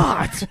 Oh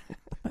God.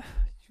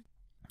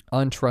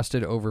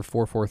 Untrusted over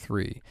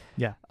 443.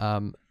 Yeah.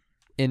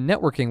 In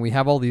networking, we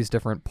have all these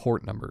different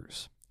port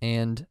numbers,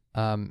 and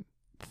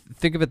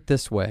think of it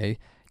this way: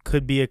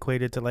 could be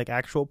equated to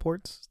actual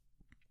ports.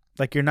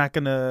 You're not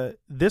gonna.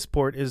 This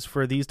port is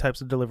for these types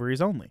of deliveries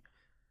only.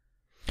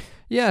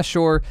 Yeah,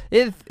 sure.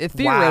 If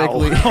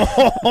theoretically,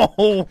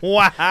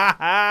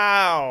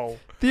 wow.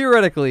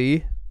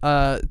 Theoretically,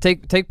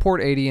 take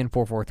port 80 and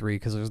 443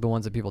 because those are the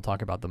ones that people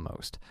talk about the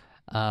most.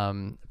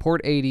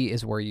 Port 80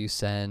 is where you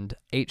send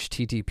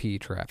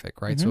HTTP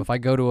traffic, right? Mm-hmm. So if I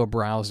go to a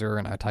browser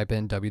and I type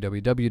in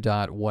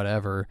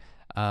www.whatever,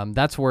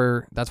 that's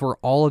where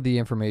all of the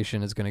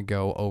information is going to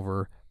go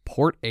over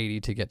port 80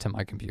 to get to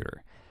my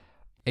computer.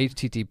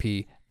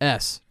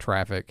 HTTPS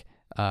traffic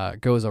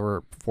goes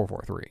over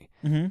 443.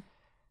 Mm-hmm.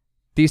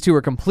 These two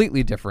are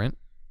completely different.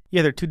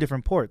 Yeah, they're 2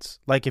 different ports.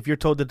 If you're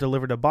told to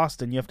deliver to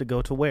Boston, you have to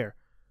go to where?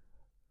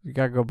 You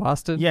gotta go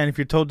Boston? Yeah, and if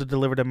you're told to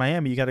deliver to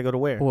Miami, you got to go to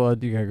where? Well,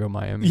 you gotta go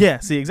Miami. Yeah,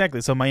 see,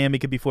 exactly. So Miami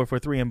could be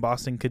 443 and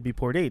Boston could be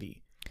port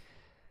 80.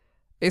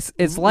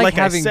 It's like I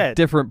having said.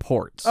 different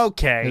ports.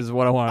 Okay. Is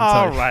what I want to tell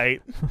All you.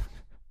 right.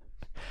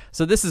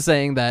 So this is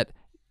saying that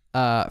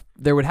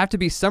there would have to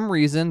be some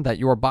reason that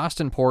your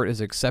Boston port is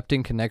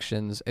accepting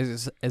connections,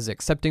 is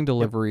accepting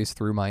deliveries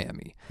through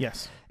Miami.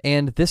 Yes.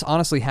 And this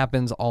honestly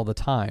happens all the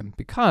time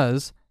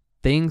because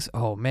things,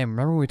 oh man,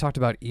 remember when we talked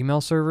about email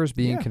servers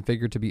being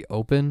configured to be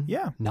open?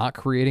 Yeah. Not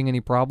creating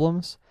any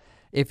problems?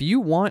 If you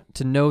want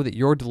to know that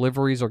your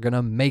deliveries are going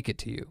to make it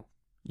to you,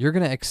 you're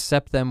going to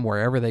accept them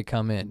wherever they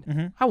come in.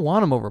 Mm-hmm. I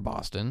want them over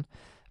Boston,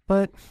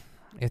 but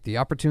if the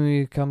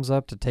opportunity comes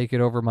up to take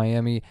it over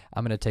Miami,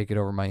 I'm going to take it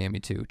over Miami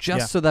too,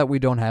 just so that we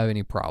don't have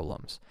any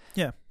problems.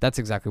 Yeah. That's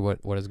exactly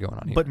what is going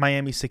on here. But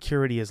Miami's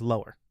security is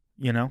lower,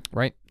 you know?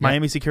 Right?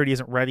 Miami security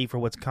isn't ready for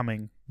what's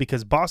coming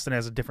because Boston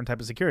has a different type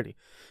of security.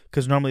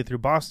 Because normally through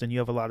Boston, you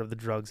have a lot of the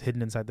drugs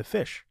hidden inside the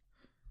fish.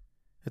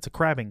 It's a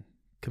crabbing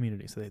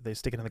community, so they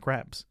stick it in the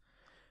crabs.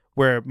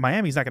 Where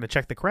Miami's not going to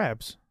check the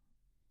crabs.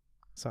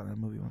 Saw that in a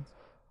movie once.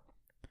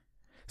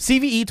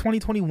 CVE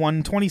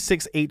 2021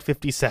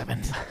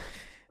 26857.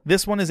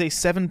 This one is a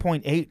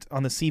 7.8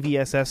 on the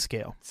CVSS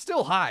scale.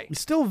 Still high. It's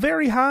still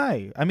very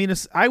high. I mean,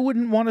 I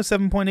wouldn't want a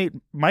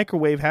 7.8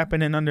 microwave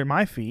happening under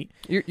my feet.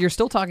 You're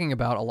still talking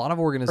about a lot of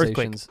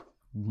organizations.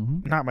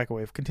 Not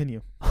microwave.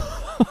 Continue.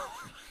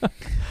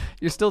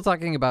 You're still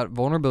talking about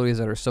vulnerabilities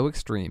that are so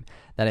extreme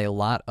that a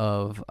lot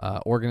of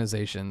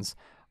organizations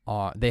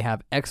they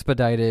have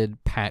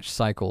expedited patch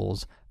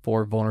cycles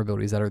for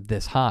vulnerabilities that are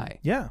this high.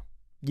 Yeah,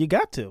 you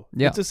got to.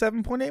 Yeah. It's a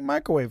 7.8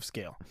 microwave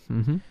scale.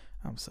 Mm-hmm.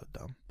 I'm so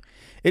dumb.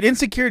 An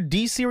insecure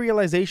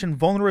deserialization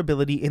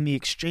vulnerability in the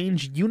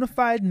Exchange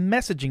Unified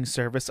Messaging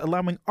Service,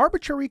 allowing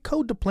arbitrary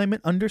code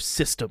deployment under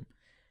system.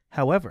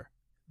 However,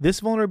 this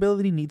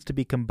vulnerability needs to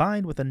be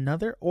combined with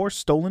another or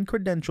stolen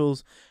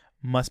credentials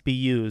must be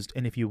used.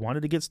 And if you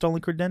wanted to get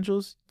stolen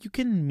credentials, you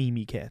can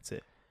Mimikatz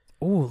it.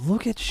 Oh,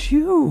 look at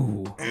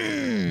you.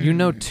 You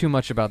know too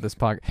much about this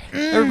podcast.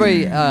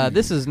 Everybody,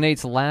 this is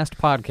Nate's last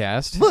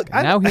podcast. Look,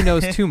 now he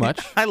knows too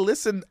much. I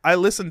listen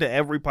to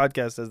every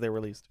podcast as they're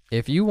released.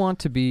 If you want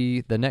to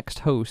be the next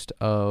host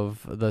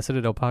of the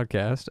Citadel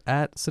Podcast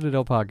at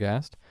Citadel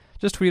Podcast,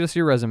 just tweet us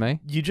your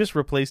resume. You just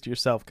replaced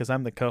yourself because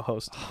I'm the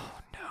co-host.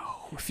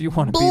 If you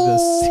want to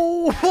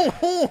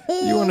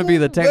be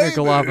the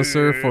technical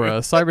officer for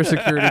a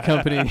cybersecurity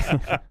company,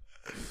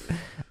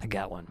 I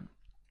got one.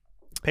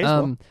 Pays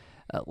well.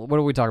 What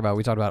did we talk about?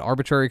 We talked about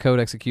arbitrary code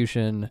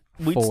execution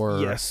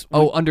Yes.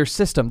 under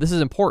system. This is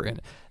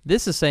important.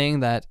 This is saying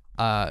that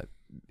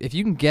if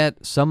you can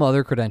get some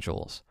other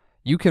credentials,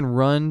 you can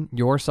run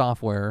your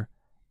software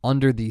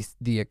under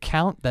the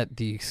account that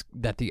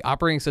the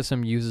operating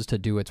system uses to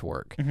do its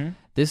work. Mm-hmm.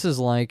 This is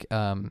like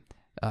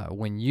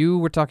when you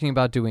were talking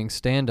about doing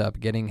stand-up,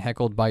 getting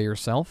heckled by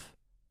yourself.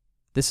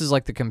 This is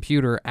like the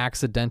computer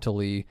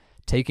accidentally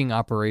taking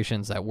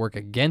operations that work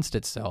against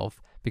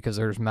itself because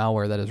there's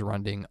malware that is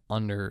running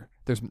under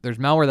there's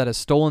malware that has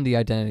stolen the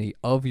identity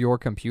of your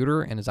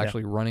computer and is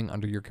actually running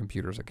under your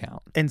computer's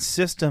account. And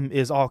system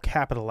is all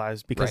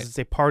capitalized because it's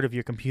a part of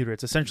your computer.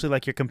 It's essentially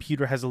like your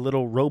computer has a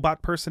little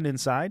robot person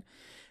inside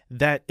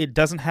that it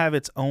doesn't have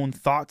its own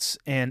thoughts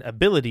and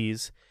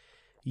abilities.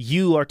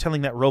 You are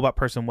telling that robot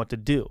person what to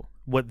do.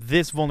 What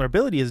this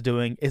vulnerability is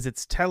doing is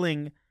it's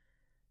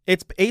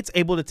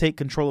able to take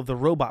control of the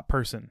robot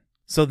person.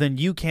 So then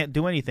you can't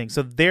do anything.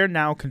 So they're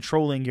now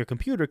controlling your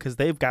computer because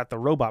they've got the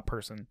robot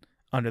person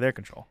under their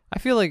control. I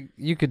feel like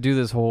you could do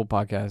this whole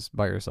podcast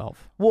by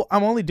yourself. Well,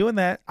 I'm only doing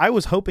that. I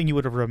was hoping you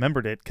would have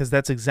remembered it because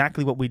that's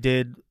exactly what we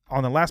did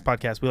on the last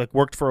podcast. We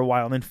worked for a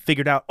while and then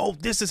figured out, oh,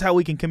 this is how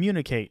we can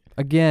communicate.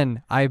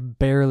 Again, I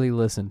barely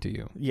listened to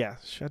you. Yeah,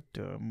 shut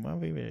up.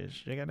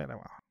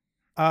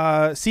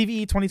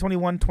 CVE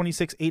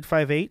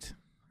 2021-26858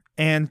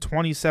 and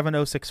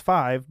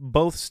 27065,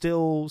 both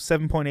still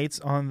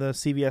 7.8s on the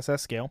CVSS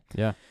scale.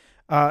 Yeah.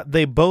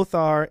 They both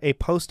are a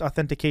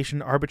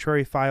post-authentication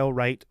arbitrary file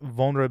write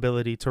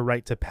vulnerability to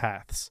write to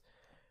paths.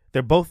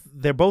 They're both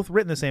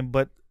written the same,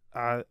 but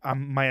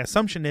my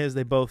assumption is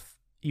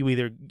you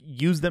either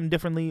use them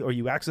differently or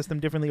you access them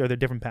differently or they're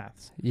different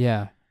paths.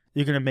 Yeah.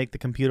 You're going to make the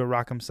computer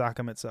rock'em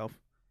sock'em itself.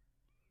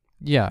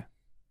 Yeah.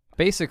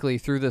 Basically,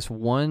 through this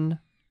one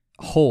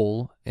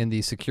hole in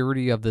the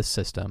security of this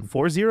system,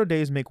 40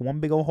 days make one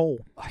big old hole.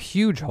 a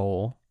huge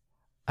hole,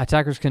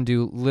 attackers can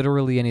do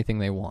literally anything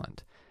they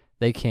want.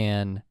 They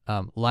can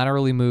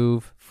laterally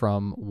move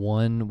from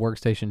one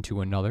workstation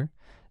to another.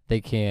 They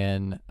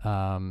could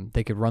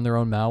run their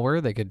own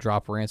malware. They could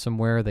drop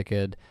ransomware. They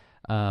could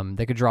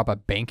drop a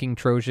banking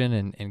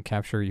Trojan and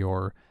capture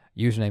your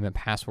username and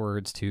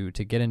passwords to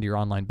get into your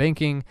online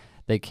banking.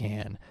 They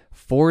can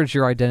forge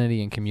your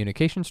identity in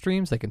communication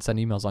streams. They can send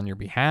emails on your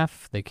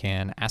behalf. They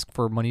can ask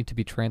for money to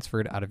be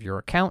transferred out of your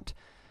account.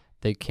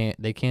 They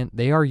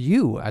are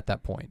you at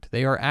that point.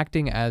 They are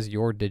acting as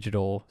your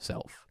digital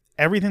self.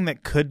 Everything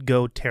that could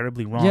go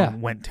terribly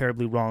wrong went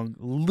terribly wrong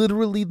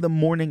literally the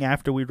morning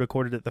after we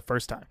recorded it the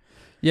first time.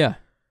 Yeah.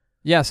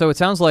 Yeah, so it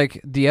sounds like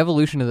the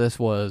evolution of this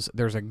was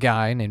there's a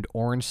guy named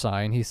Orange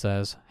Sai, and he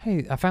says,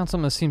 hey, I found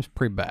something that seems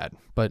pretty bad,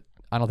 but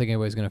I don't think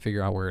anybody's going to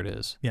figure out where it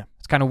is. Yeah.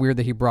 It's kind of weird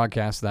that he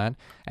broadcast that.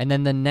 And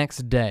then the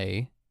next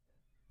day,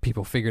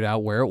 people figured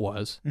out where it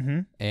was,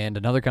 and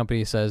another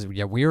company says,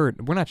 yeah, we're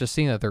not just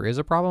seeing that there is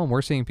a problem,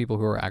 we're seeing people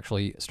who are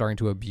actually starting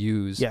to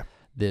abuse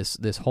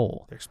this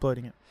hole. They're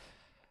exploiting it.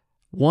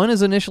 One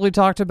is initially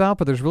talked about,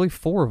 but there's really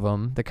 4 of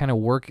them that kind of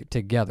work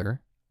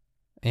together.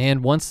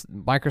 And once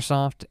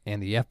Microsoft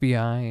and the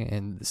FBI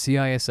and the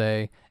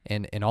CISA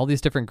and all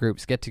these different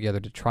groups get together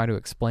to try to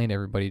explain to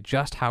everybody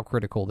just how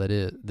critical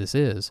this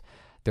is,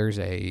 there's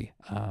a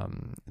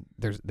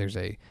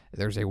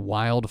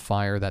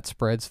wildfire that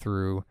spreads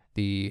through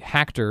the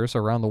hackers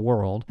around the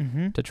world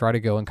to try to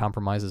go and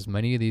compromise as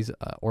many of these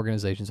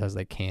organizations as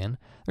they can.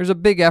 There's a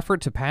big effort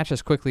to patch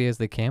as quickly as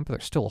they can, but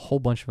there's still a whole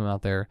bunch of them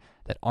out there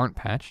that aren't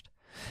patched.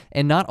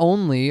 And not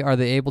only are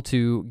they able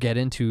to get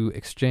into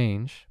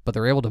Exchange, but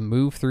they're able to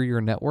move through your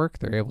network.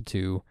 They're able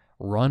to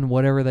run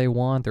whatever they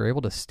want. They're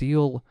able to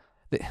steal.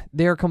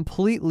 They're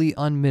completely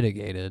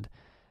unmitigated.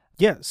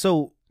 Yeah,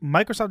 so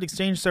Microsoft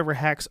Exchange server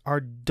hacks are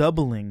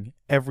doubling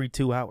every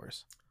 2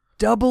 hours.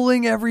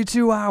 Doubling every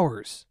 2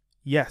 hours?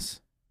 Yes.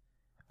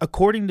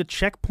 According to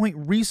Checkpoint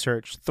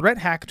Research,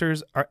 threat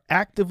actors are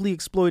actively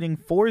exploiting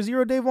 4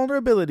 zero-day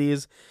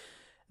vulnerabilities.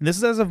 And this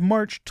is as of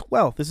March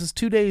 12th. This is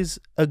 2 days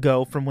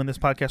ago from when this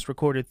podcast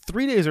recorded,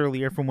 3 days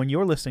earlier from when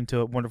you're listening to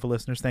it. Wonderful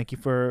listeners, thank you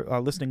for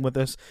listening with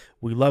us.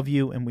 We love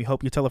you, and we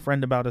hope you tell a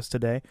friend about us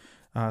today.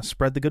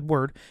 Spread the good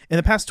word. In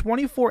the past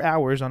 24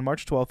 hours on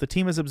March 12th, the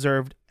team has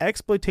observed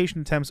exploitation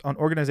attempts on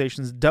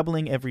organizations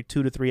doubling every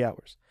 2 to 3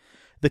 hours.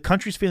 The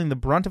countries feeling the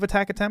brunt of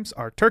attack attempts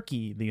are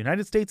Turkey, the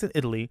United States, and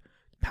Italy.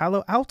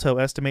 Palo Alto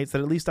estimates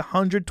that at least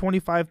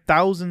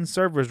 125,000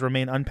 servers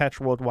remain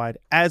unpatched worldwide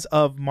as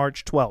of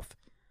March 12th.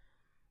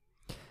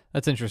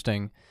 That's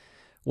interesting.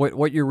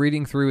 What you're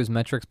reading through is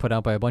metrics put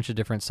out by a bunch of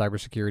different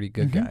cybersecurity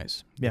good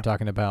guys. Yeah. You're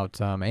talking about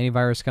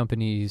antivirus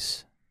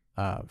companies,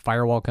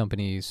 firewall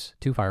companies,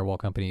 2 firewall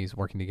companies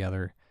working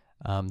together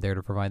there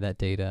to provide that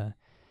data.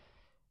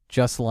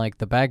 Just like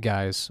the bad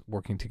guys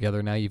working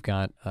together, now you've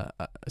got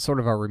sort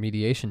of our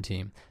remediation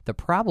team. The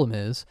problem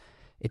is,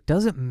 it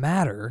doesn't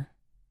matter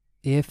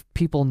if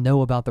people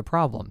know about the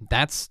problem.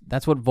 That's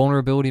what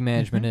vulnerability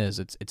management is.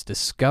 It's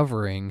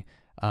discovering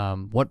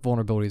what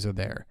vulnerabilities are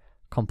there.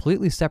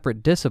 Completely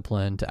separate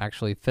discipline to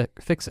actually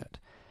fix it.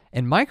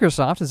 And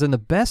Microsoft is in the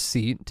best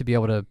seat to be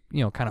able to,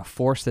 kind of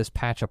force this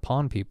patch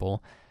upon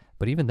people.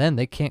 But even then,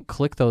 they can't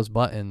click those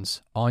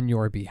buttons on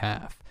your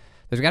behalf.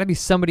 There's got to be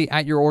somebody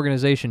at your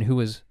organization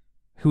who is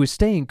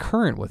staying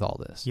current with all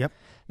this. Yep.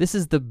 This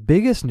is the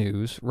biggest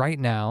news right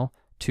now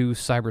to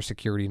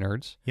cybersecurity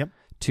nerds. Yep.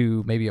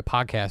 To maybe a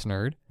podcast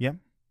nerd. Yep.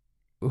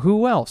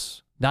 Who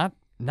else? Not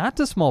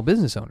to small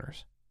business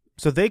owners.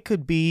 So they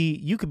could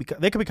be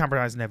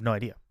compromised and have no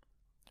idea.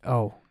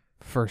 Oh,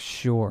 for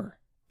sure.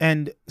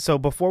 And so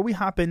before we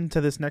hop into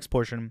this next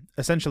portion,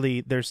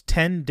 essentially there's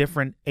 10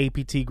 different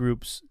APT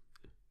groups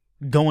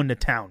going to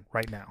town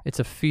right now. It's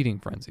a feeding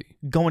frenzy.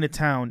 Going to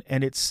town,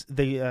 and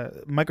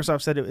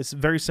Microsoft said it's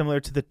very similar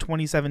to the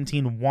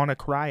 2017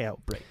 WannaCry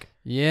outbreak.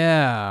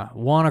 Yeah,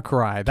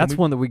 WannaCry. That's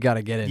one that we got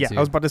to get into. Yeah, I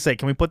was about to say,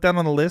 can we put that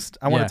on the list?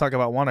 I want to talk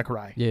about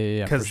WannaCry.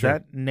 Yeah. Because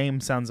that name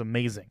sounds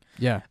amazing.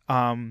 Yeah.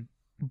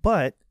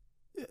 But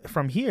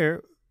from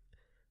here,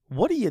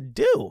 what do you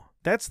do?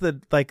 That's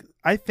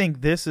I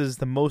think this is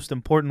the most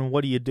important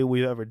what do you do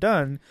we've ever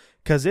done,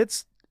 because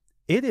it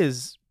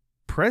is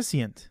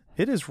prescient.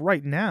 It is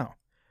right now.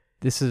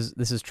 This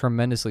is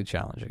tremendously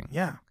challenging.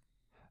 Yeah.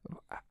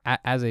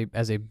 As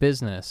a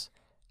business,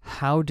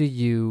 how do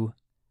you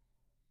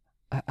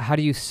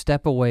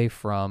step away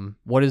from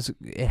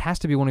it has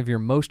to be one of your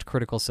most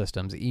critical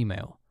systems,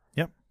 email.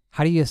 Yep.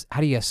 How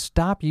do you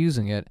stop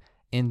using it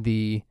in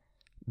the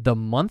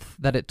month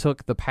that it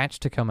took the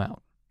patch to come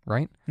out,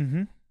 right?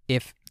 Mm-hmm.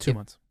 If 2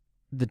 months.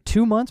 The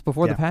 2 months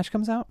before the patch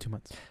comes out? 2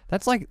 months.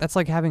 That's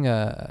like having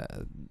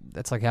a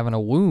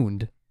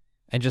wound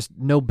and just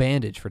no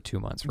bandage for 2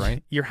 months,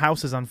 right? Your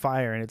house is on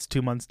fire and it's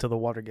 2 months till the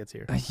water gets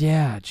here.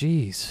 Yeah,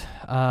 geez.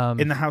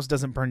 And the house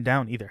doesn't burn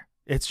down either.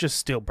 It's just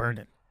still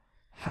burning.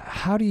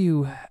 How do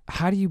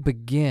you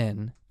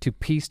begin to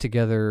piece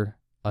together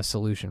a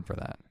solution for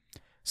that?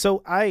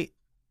 So I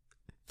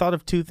thought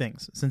of 2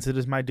 things, since it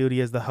is my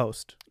duty as the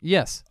host.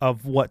 Yes.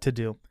 Of what to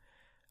do.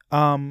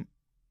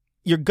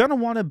 You're going to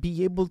want to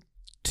be able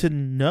to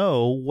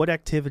know what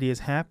activity is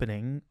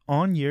happening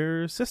on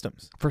your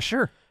systems. For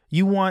sure.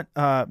 You want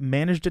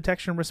managed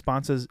detection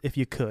responses, if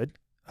you could,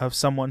 of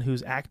someone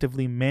who's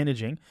actively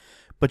managing,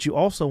 but you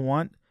also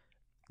want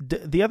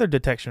the other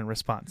detection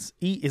response.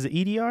 Is it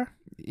EDR?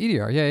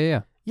 EDR,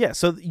 yeah. Yeah,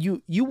 so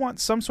you want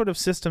some sort of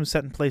system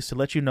set in place to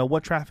let you know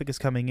what traffic is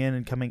coming in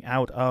and coming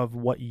out of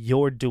what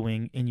you're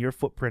doing in your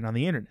footprint on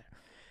the internet.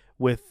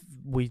 I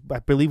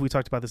believe we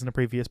talked about this in a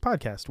previous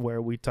podcast where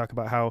we talk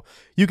about how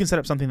you can set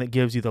up something that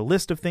gives you the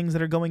list of things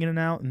that are going in and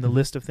out and the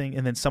list of things,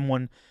 and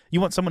then you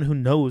want someone who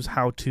knows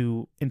how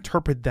to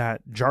interpret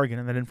that jargon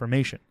and that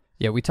information.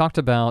 Yeah, we talked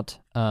about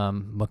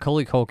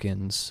Macaulay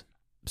Culkin's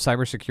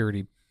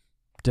cybersecurity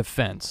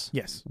defense.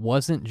 Yes.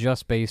 Wasn't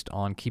just based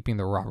on keeping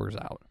the robbers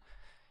out.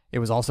 It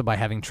was also by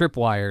having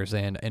tripwires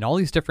and all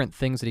these different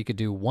things that he could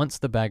do once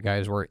the bad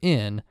guys were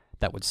in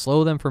that would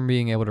slow them from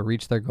being able to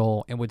reach their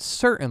goal and would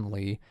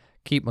certainly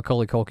keep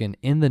Macaulay Culkin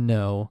in the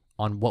know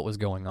on what was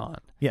going on.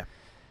 Yeah.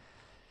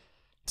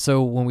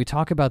 So when we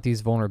talk about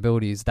these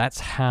vulnerabilities,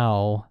 that's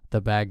how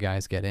the bad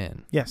guys get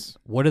in. Yes.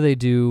 What do they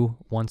do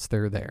once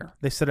they're there?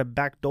 They set up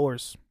back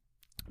doors.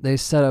 They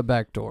set up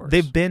back doors.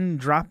 They've been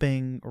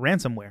dropping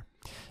ransomware.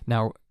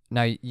 Now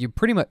you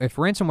pretty much, if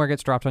ransomware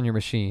gets dropped on your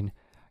machine,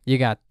 you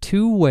got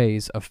two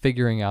ways of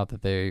figuring out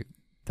that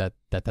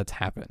that's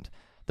happened.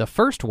 The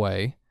first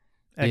way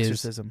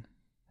Exorcism.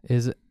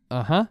 is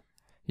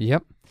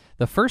yep.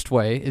 The first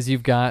way is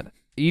you've got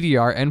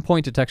EDR,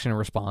 endpoint detection and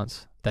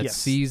response, that Yes,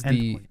 sees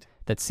endpoint.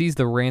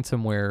 the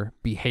ransomware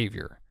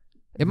behavior.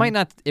 It might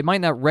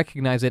not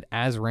recognize it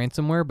as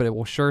ransomware, but it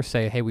will sure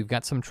say, hey, we've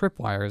got some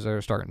tripwires that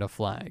are starting to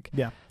flag.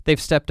 Yeah.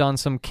 They've stepped on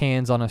some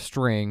cans on a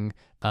string.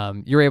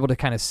 You're able to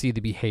kind of see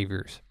the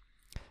behaviors.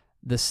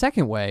 The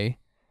second way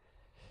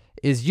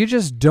is you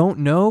just don't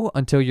know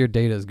until your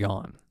data is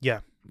gone. Yeah.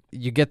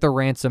 You get the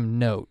ransom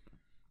note.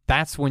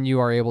 That's when you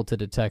are able to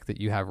detect that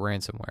you have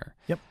ransomware.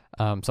 Yep.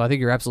 So I think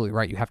you're absolutely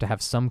right. You have to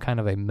have some kind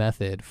of a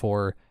method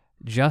for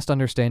just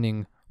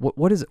understanding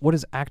what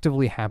is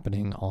actively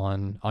happening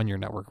on your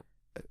network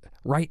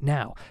right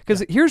now.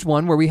 Because here's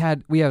one where we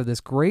have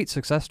this great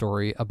success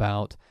story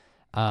about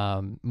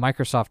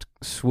Microsoft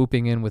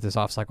swooping in with this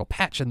off-cycle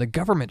patch and the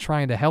government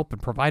trying to help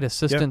and provide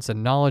assistance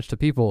and knowledge to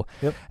people.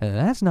 Yep. And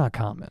that's not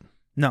common.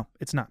 No,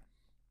 it's not.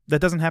 That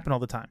doesn't happen all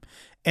the time.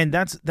 And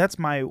that's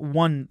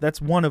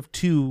one of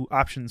two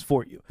options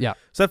for you. Yeah.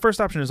 So that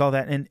first option is all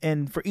that.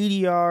 And for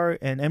EDR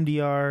and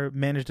MDR,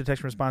 managed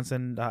detection response,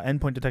 and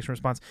endpoint detection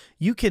response,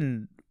 you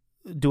can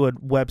do a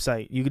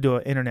website. You could do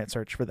an internet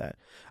search for that.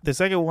 The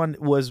second one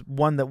was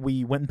one that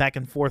we went back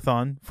and forth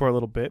on for a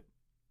little bit,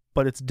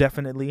 but it's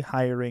definitely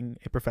hiring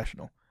a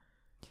professional.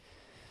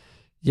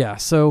 Yeah,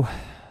 so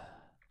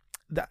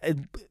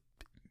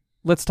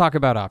let's talk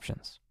about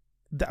options.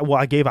 Well,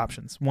 I gave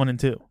options 1 and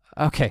 2.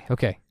 Okay.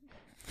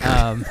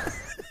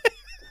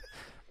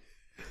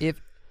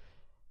 If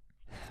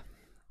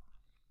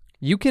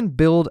you can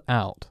build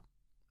out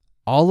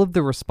all of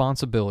the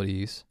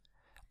responsibilities,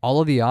 all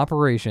of the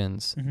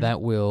operations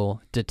that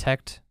will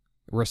detect,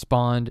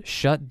 respond,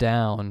 shut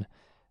down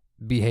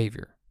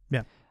behavior.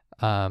 Yeah.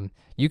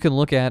 You can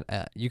look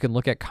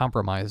at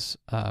compromise.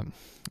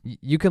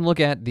 You can look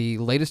at the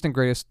latest and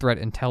greatest threat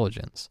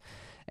intelligence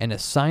and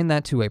assign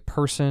that to a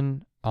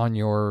person on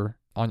your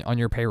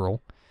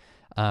payroll.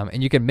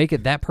 And you can make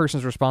it that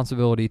person's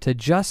responsibility to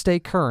just stay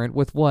current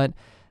with what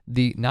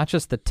not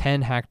just the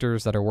 10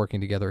 hackers that are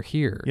working together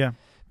here,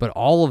 but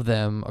all of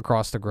them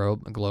across the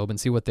globe and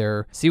see what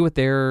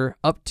they're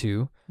up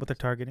to, what they're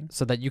targeting,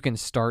 so that you can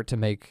start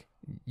to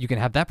you can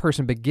have that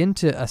person begin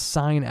to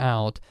assign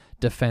out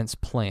defense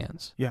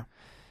plans. Yeah.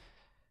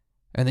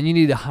 And then you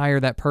need to hire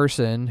that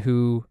person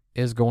who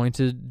is going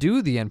to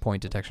do the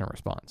endpoint detection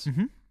response.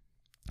 Mm-hmm.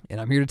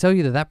 And I'm here to tell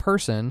you that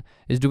person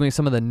is doing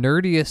some of the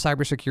nerdiest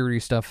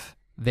cybersecurity stuff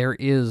there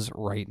is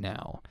right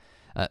now.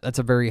 That's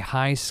a very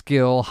high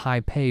skill,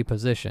 high pay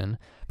position,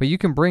 but you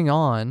can bring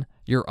on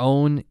your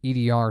own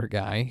EDR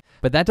guy,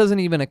 but that doesn't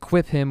even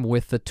equip him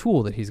with the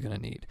tool that he's going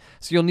to need.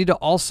 So you'll need to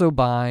also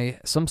buy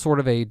some sort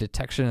of a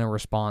detection and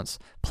response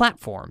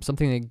platform,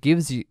 something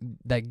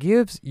that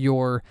gives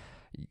your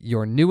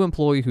new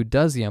employee who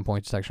does the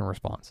endpoint detection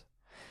response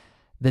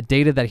the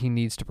data that he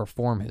needs to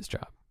perform his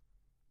job.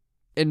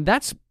 And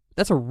that's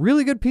a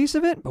really good piece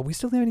of it, but we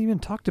still haven't even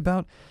talked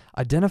about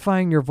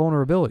identifying your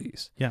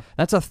vulnerabilities. Yeah.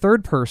 That's a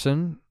third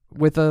person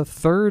with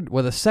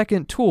a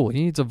second tool.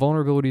 He needs a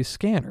vulnerability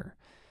scanner.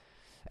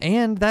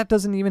 And that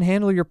doesn't even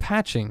handle your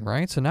patching,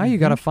 right? So now you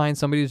got to find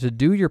somebody to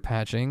do your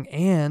patching,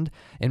 and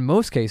in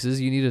most cases,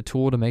 you need a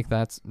tool to make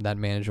that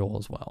manageable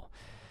as well.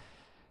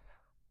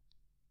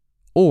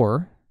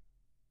 Or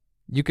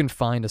you can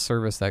find a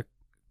service that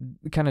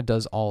kind of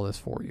does all this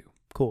for you.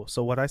 Cool.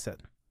 So what I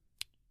said.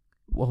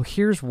 Well,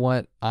 here's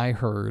what I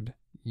heard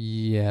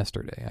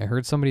yesterday. I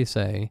heard somebody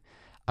say,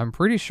 I'm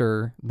pretty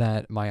sure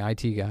that my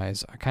IT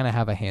guys kind of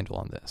have a handle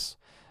on this.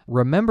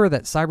 Remember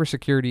that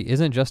cybersecurity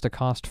isn't just a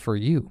cost for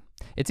you.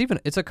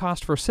 It's a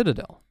cost for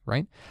Citadel,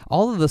 right?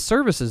 All of the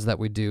services that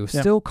we do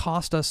still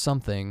cost us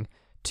something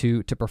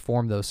to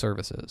perform those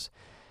services.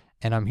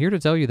 And I'm here to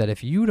tell you that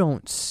if you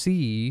don't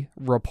see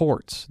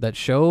reports that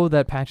show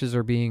that patches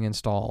are being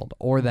installed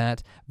or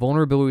that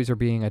vulnerabilities are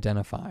being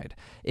identified,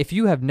 if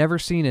you have never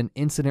seen an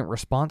incident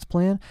response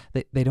plan,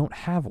 they don't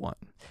have one.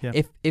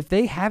 Yeah. If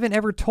they haven't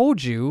ever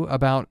told you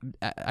about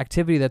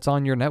activity that's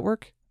on your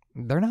network,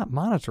 they're not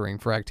monitoring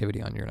for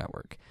activity on your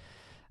network.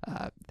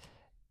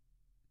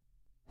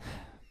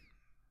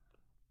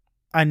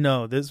 I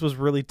know this was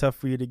really tough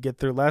for you to get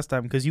through last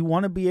time because you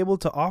want to be able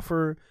to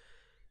offer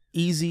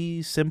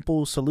easy,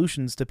 simple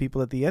solutions to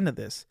people at the end of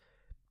this.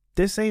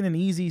 This ain't an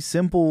easy,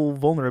 simple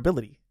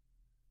vulnerability.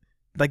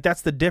 Like,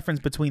 that's the difference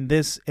between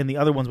this and the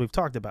other ones we've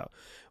talked about,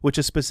 which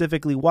is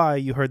specifically why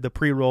you heard the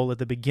pre-roll at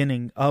the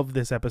beginning of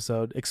this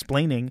episode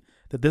explaining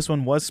that this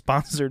one was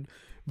sponsored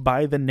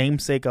by the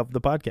namesake of the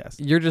podcast.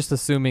 You're just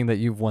assuming that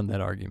you've won that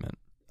argument.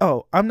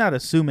 Oh, I'm not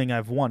assuming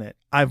I've won it.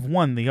 I've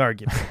won the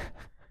argument.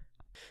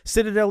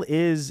 Citadel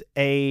is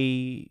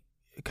a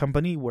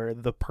company where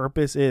the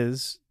purpose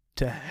is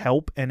to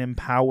help and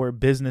empower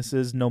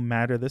businesses no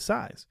matter the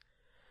size.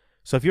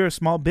 So if you're a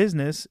small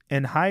business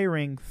and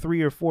hiring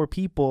 3 or 4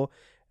 people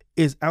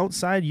is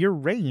outside your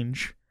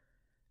range,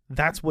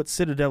 that's what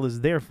Citadel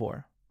is there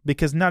for.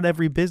 Because not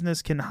every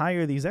business can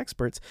hire these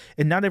experts,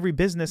 and not every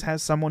business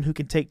has someone who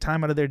can take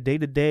time out of their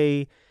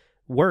day-to-day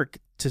work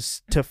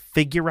to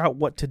figure out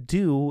what to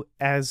do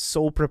as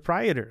sole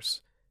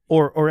proprietors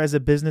or as a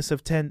business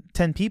of 10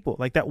 people.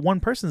 Like, that one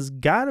person's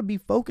got to be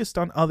focused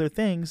on other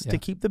things to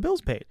keep the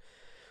bills paid.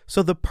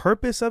 So the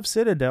purpose of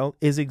Citadel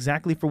is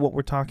exactly for what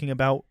we're talking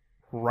about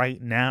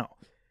right now.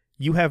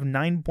 You have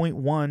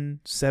 9.1,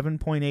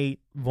 7.8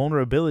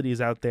 vulnerabilities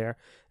out there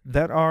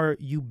that are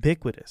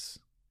ubiquitous.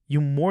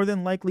 You more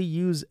than likely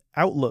use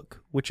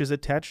Outlook, which is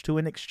attached to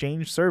an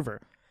Exchange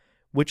server,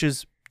 which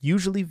is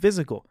usually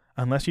physical,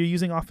 unless you're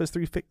using Office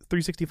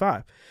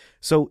 365.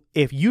 So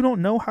if you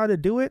don't know how to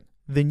do it,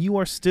 then you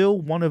are still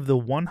one of the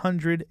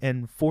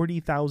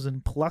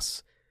 140,000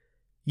 plus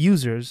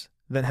users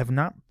that have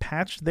not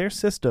patched their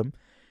system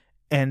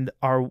and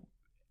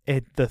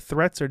the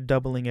threats are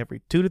doubling every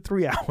 2 to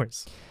 3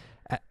 hours.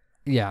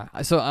 Yeah,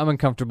 so I'm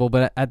uncomfortable,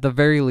 but at the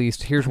very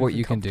least, here's what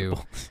you can do.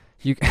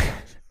 You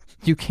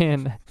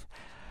can.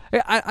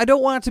 I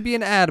don't want it to be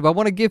an ad, but I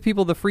want to give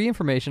people the free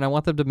information. I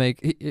want them to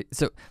make.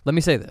 So let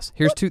me say this.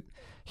 Here's two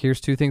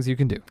things you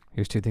can do.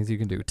 Here's 2 things you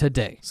can do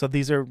today. So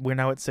we're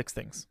now at 6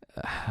 things.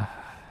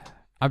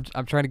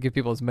 I'm trying to give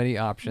people as many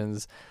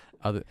options.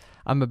 I'm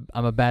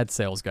a bad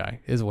sales guy,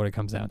 is what it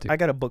comes down to. I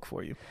got a book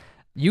for you.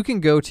 You can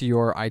go to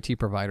your IT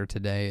provider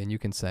today and you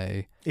can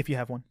say, if you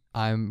have one,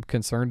 I'm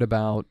concerned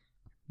about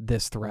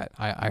this threat.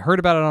 I heard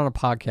about it on a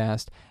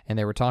podcast and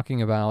they were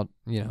talking about,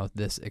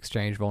 this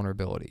Exchange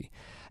vulnerability.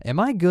 Am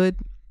I good?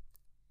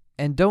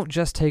 And don't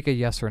just take a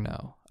yes or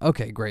no.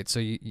 Okay, great. So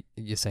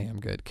you say I'm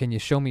good. Can you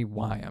show me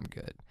why I'm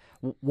good?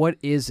 What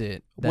is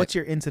it? What's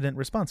your incident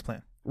response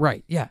plan?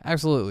 Right. Yeah,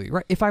 absolutely.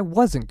 Right. If I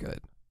wasn't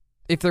good,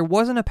 if there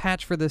wasn't a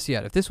patch for this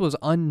yet, if this was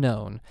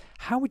unknown,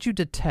 how would you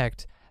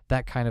detect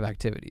that kind of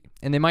activity?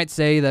 And they might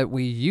say that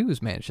we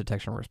use managed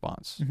detection and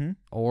response,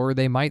 or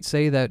they might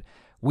say that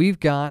we've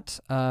got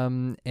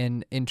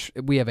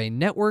we have a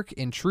network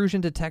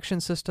intrusion detection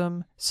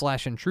system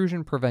 /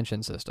 intrusion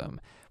prevention system.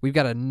 We've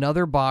got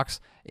another box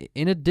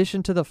in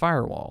addition to the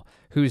firewall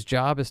whose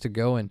job is to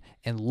go and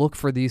look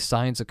for these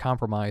signs of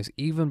compromise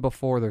even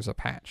before there's a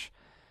patch.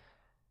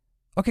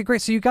 Okay,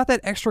 great. So you got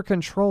that extra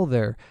control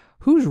there.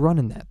 Who's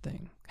running that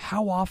thing?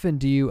 How often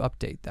do you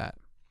update that?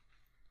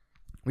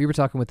 We were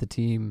talking with the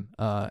team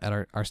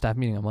at our staff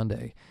meeting on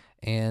Monday,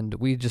 and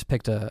we just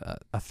picked a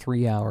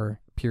 3-hour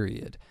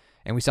period.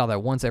 And we saw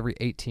that once every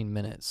 18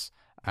 minutes,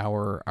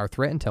 our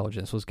threat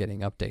intelligence was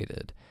getting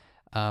updated.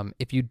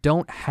 If you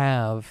don't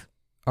have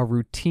a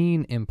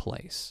routine in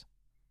place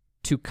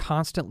to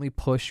constantly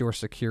push your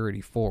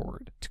security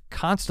forward, to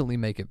constantly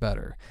make it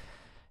better,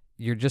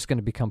 you're just going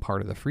to become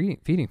part of the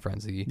feeding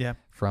frenzy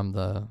from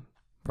the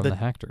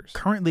hackers.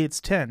 Currently,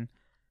 it's 10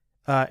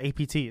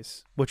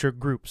 APTs, which are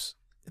groups.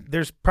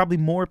 There's probably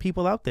more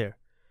people out there.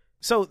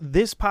 So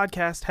this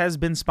podcast has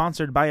been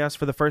sponsored by us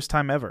for the first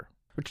time ever.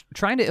 We're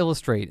trying to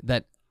illustrate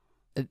that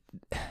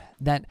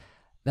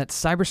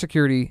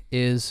cybersecurity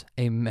is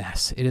a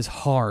mess. It is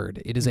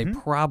hard. It is a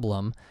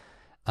problem,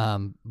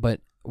 but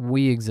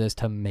we exist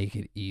to make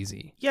it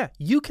easy. Yeah,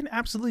 you can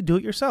absolutely do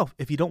it yourself.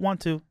 If you don't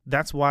want to,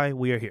 that's why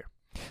we are here.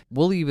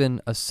 We'll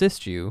even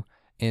assist you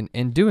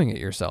in doing it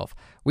yourself.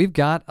 We've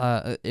got,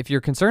 if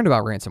you're concerned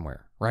about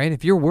ransomware, right?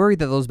 If you're worried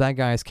that those bad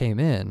guys came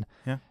in,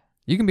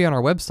 you can be on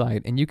our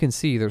website and you can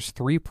see there's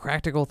 3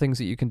 practical things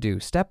that you can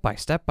do step by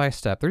step by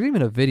step. There's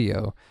even a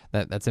video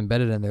that's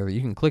embedded in there that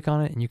you can click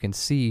on it and you can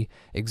see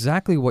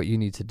exactly what you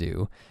need to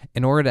do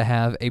in order to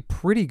have a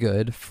pretty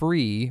good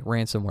free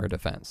ransomware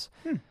defense.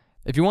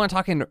 If you want to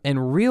talk in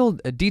real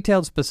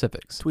detailed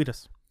specifics, tweet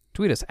us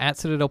at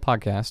Citadel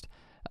Podcast.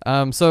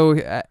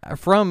 So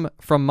from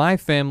my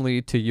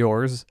family to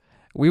yours,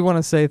 we want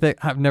to say that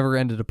I've never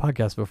ended a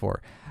podcast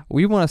before.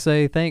 We want to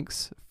say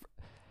thanks.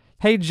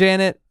 Hey,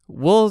 Janet,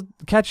 we'll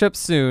catch up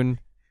soon.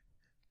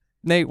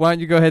 Nate, why don't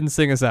you go ahead and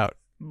sing us out?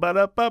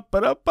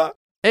 Ba-da-ba-ba-da-ba.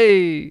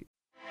 Hey.